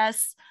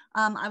ACS,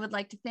 I would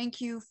like to thank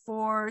you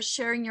for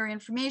sharing your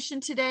information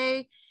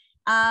today.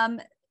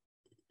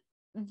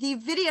 The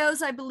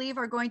videos, I believe,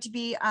 are going to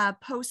be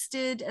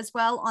posted as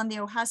well on the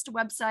OHASTA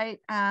website.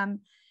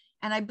 And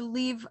I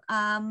believe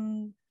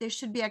they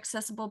should be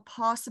accessible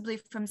possibly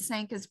from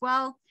SANC as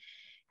well.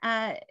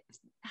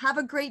 have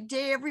a great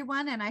day,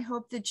 everyone. And I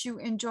hope that you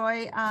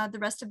enjoy the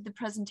rest of the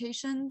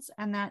presentations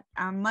and that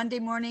Monday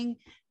morning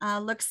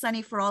looks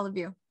sunny for all of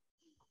you.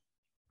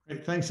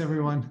 Great. Thanks,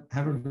 everyone.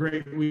 Have a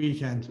great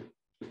weekend.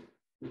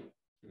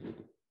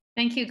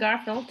 Thank you,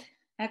 Garfield.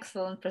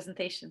 Excellent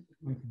presentation.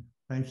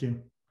 Thank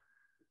you.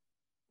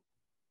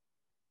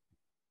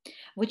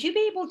 Would you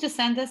be able to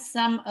send us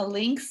some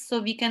links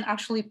so we can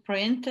actually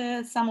print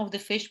some of the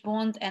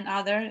fishbone and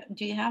other?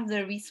 Do you have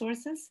the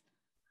resources?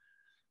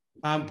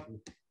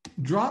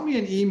 Drop me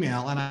an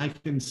email and I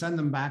can send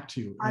them back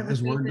to you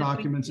as Word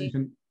documents. You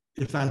can,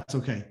 if that's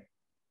okay.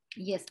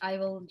 Yes, I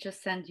will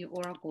just send you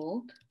Aura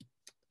Gold.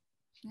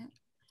 Yeah.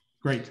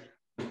 Great.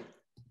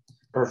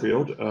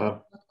 Garfield,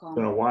 it's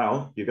been a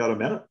while. You got a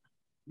minute?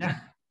 Yeah.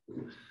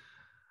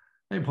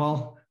 Hey,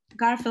 Paul.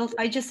 Garfield,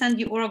 I just sent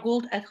you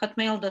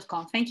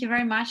auragold@hotmail.com. Thank you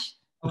very much.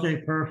 Okay,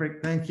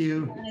 perfect. Thank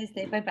you. Have a nice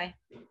day. Bye-bye.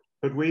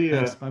 Could we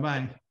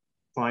bye-bye.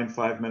 find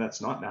 5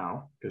 minutes? Not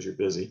now, because you're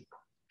busy.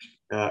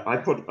 I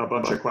put a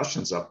bunch of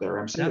questions up there.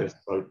 I'm serious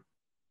about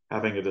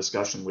having a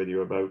discussion with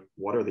you about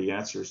what are the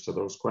answers to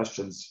those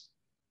questions,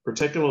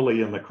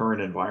 particularly in the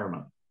current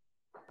environment,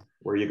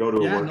 where you go to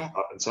a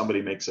workshop and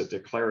somebody makes a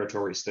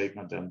declaratory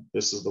statement and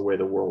this is the way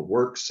the world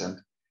works. And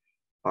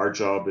our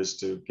job is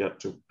to get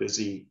too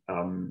busy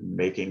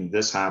making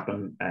this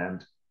happen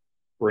and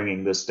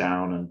bringing this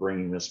down and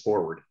bringing this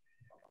forward.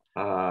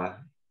 I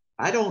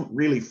don't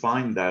really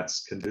find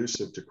that's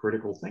conducive to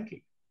critical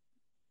thinking.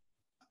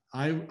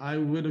 I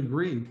would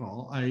agree,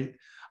 Paul.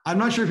 I'm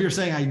not sure if you're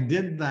saying I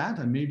did that,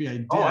 and maybe I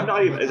did. Oh, I'm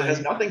not even, it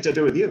has nothing to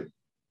do with you.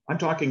 I'm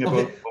talking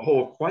about the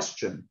whole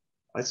question.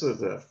 It's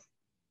a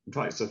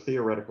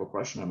theoretical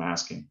question I'm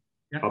asking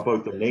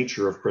about the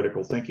nature of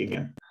critical thinking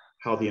and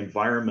how the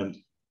environment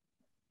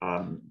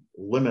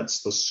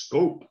limits the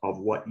scope of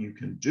what you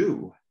can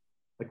do.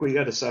 Like we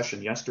had a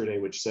session yesterday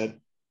which said,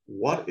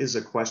 what is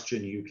a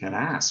question you can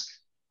ask?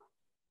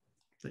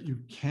 That you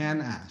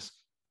can ask.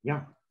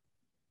 Yeah.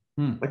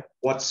 Like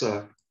what's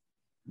the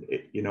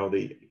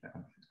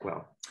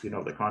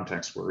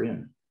context we're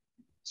in.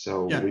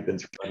 So we've been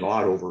through a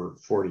lot over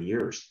 40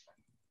 years.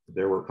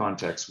 There were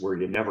contexts where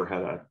you never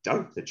had a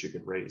doubt that you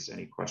could raise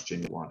any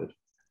question you wanted.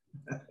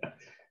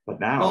 But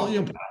now,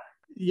 if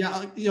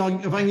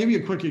I can give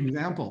you a quick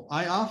example,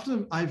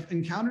 I've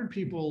encountered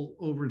people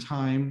over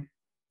time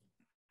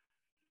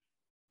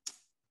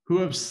who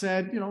have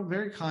said,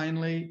 very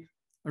kindly,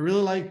 I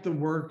really like the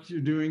work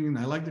you're doing and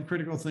I like the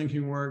critical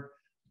thinking work,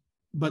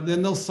 but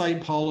then they'll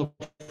cite Paulo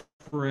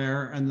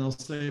Freire and they'll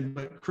say,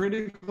 but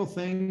critical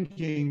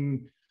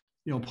thinking,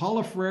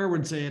 Paulo Freire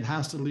would say it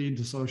has to lead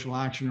to social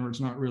action or it's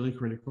not really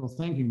critical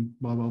thinking,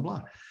 blah, blah,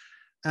 blah.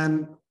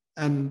 And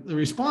the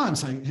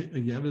response I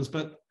give is,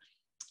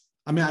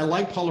 I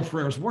like Paulo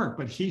Freire's work,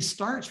 but he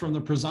starts from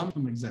the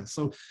presumption exists.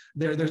 So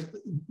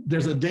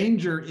there's a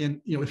danger in,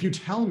 if you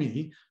tell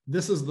me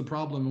this is the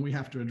problem and we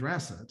have to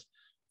address it,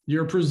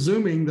 you're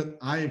presuming that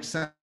I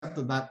accept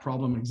that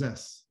problem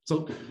exists.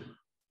 So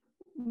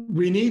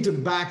we need to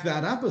back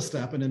that up a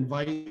step and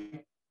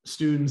invite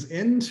students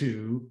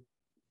into,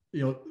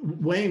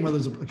 weighing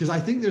whether because I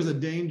think there's a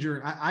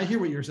danger. I hear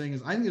what you're saying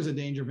is I think there's a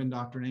danger of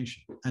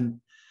indoctrination.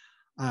 And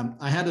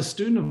I had a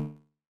student of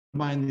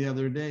mine the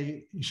other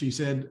day, she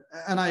said,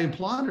 and I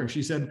applaud her.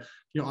 She said,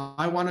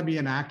 I want to be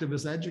an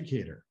activist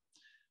educator.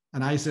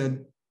 And I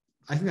said,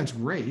 I think that's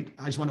great.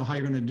 I just want to know how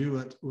you're going to do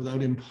it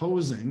without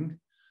imposing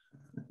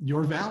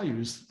your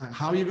values.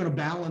 How are you going to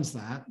balance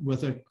that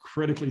with a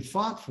critically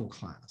thoughtful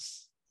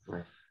class?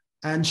 Right.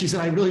 And she said,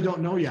 I really don't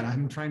know yet.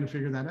 I'm trying to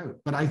figure that out.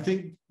 But I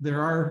think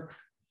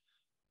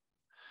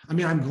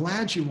I'm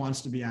glad she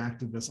wants to be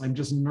activist. I'm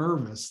just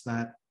nervous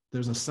that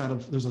there's a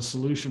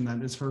solution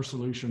that is her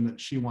solution that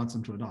she wants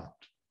them to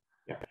adopt.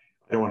 Yeah,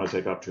 I don't want to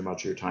take up too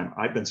much of your time.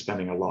 I've been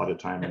spending a lot of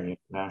time in the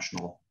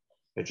international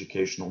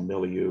educational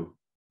milieu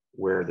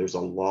where there's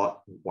a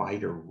lot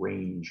wider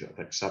range of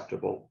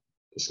acceptable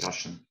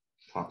discussion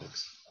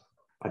topics.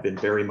 I've been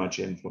very much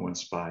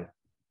influenced by,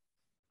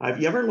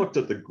 have you ever looked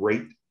at the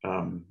great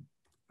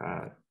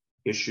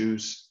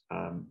issues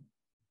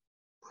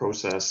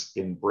process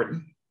in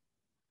Britain,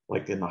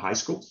 like in the high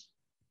schools?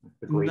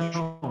 The great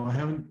No, I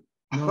haven't.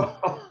 No.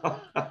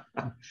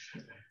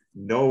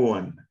 No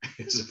one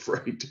is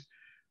afraid.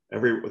 Their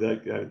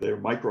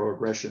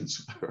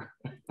microaggressions,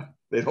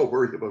 they don't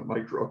worry about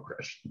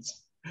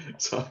microaggressions.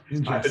 So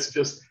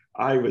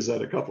I was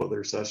at a couple of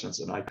their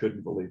sessions and I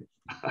couldn't believe it.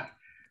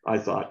 I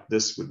thought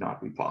this would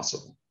not be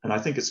possible. And I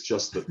think it's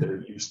just that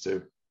they're used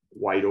to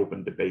wide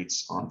open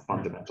debates on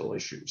fundamental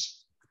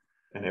issues.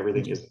 And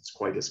everything isn't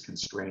quite as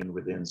constrained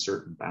within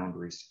certain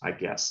boundaries, I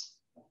guess.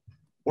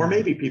 Or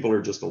maybe people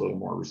are just a little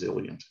more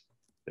resilient.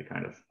 They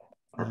kind of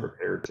are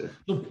prepared to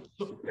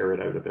air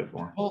it out a bit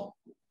more. Well,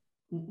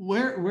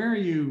 where are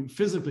you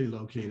physically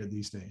located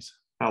these days?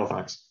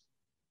 Halifax.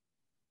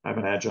 I'm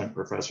an adjunct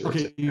professor.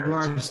 Okay, you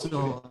are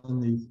still in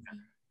the...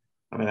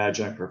 I'm an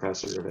adjunct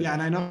professor. Yeah,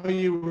 and I know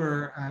you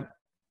were at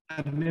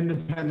an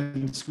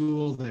independent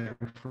school there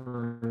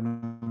for a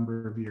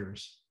number of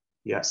years.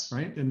 Yes.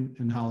 Right,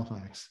 in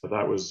Halifax. But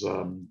that was,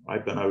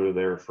 I've been out of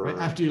there for... Right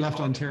after you left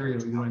Ontario,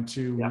 you went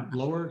to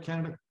Lower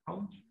Canada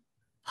College?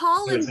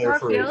 Paul and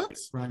Garfield,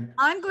 right.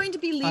 I'm going to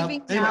be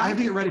leaving anyway, now. I have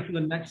to get ready for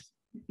the next,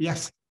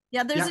 yes.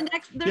 Yeah, there's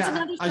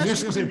another I was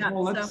just going to say,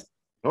 Paul, let's...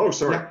 Oh,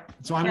 sorry. Yeah,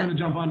 so I'm going to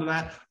jump onto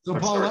that. So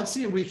I'm Paul, sorry. let's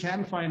see if we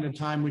can find a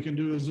time we can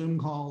do a Zoom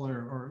call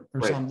or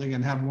something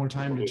and have more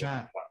time to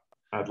chat.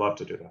 I'd love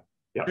to do that.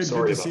 Yeah, Good,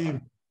 sorry good to about see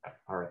that. you.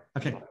 All right.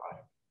 Okay.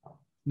 Bye-bye.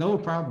 No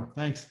problem.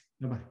 Thanks.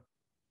 Bye-bye.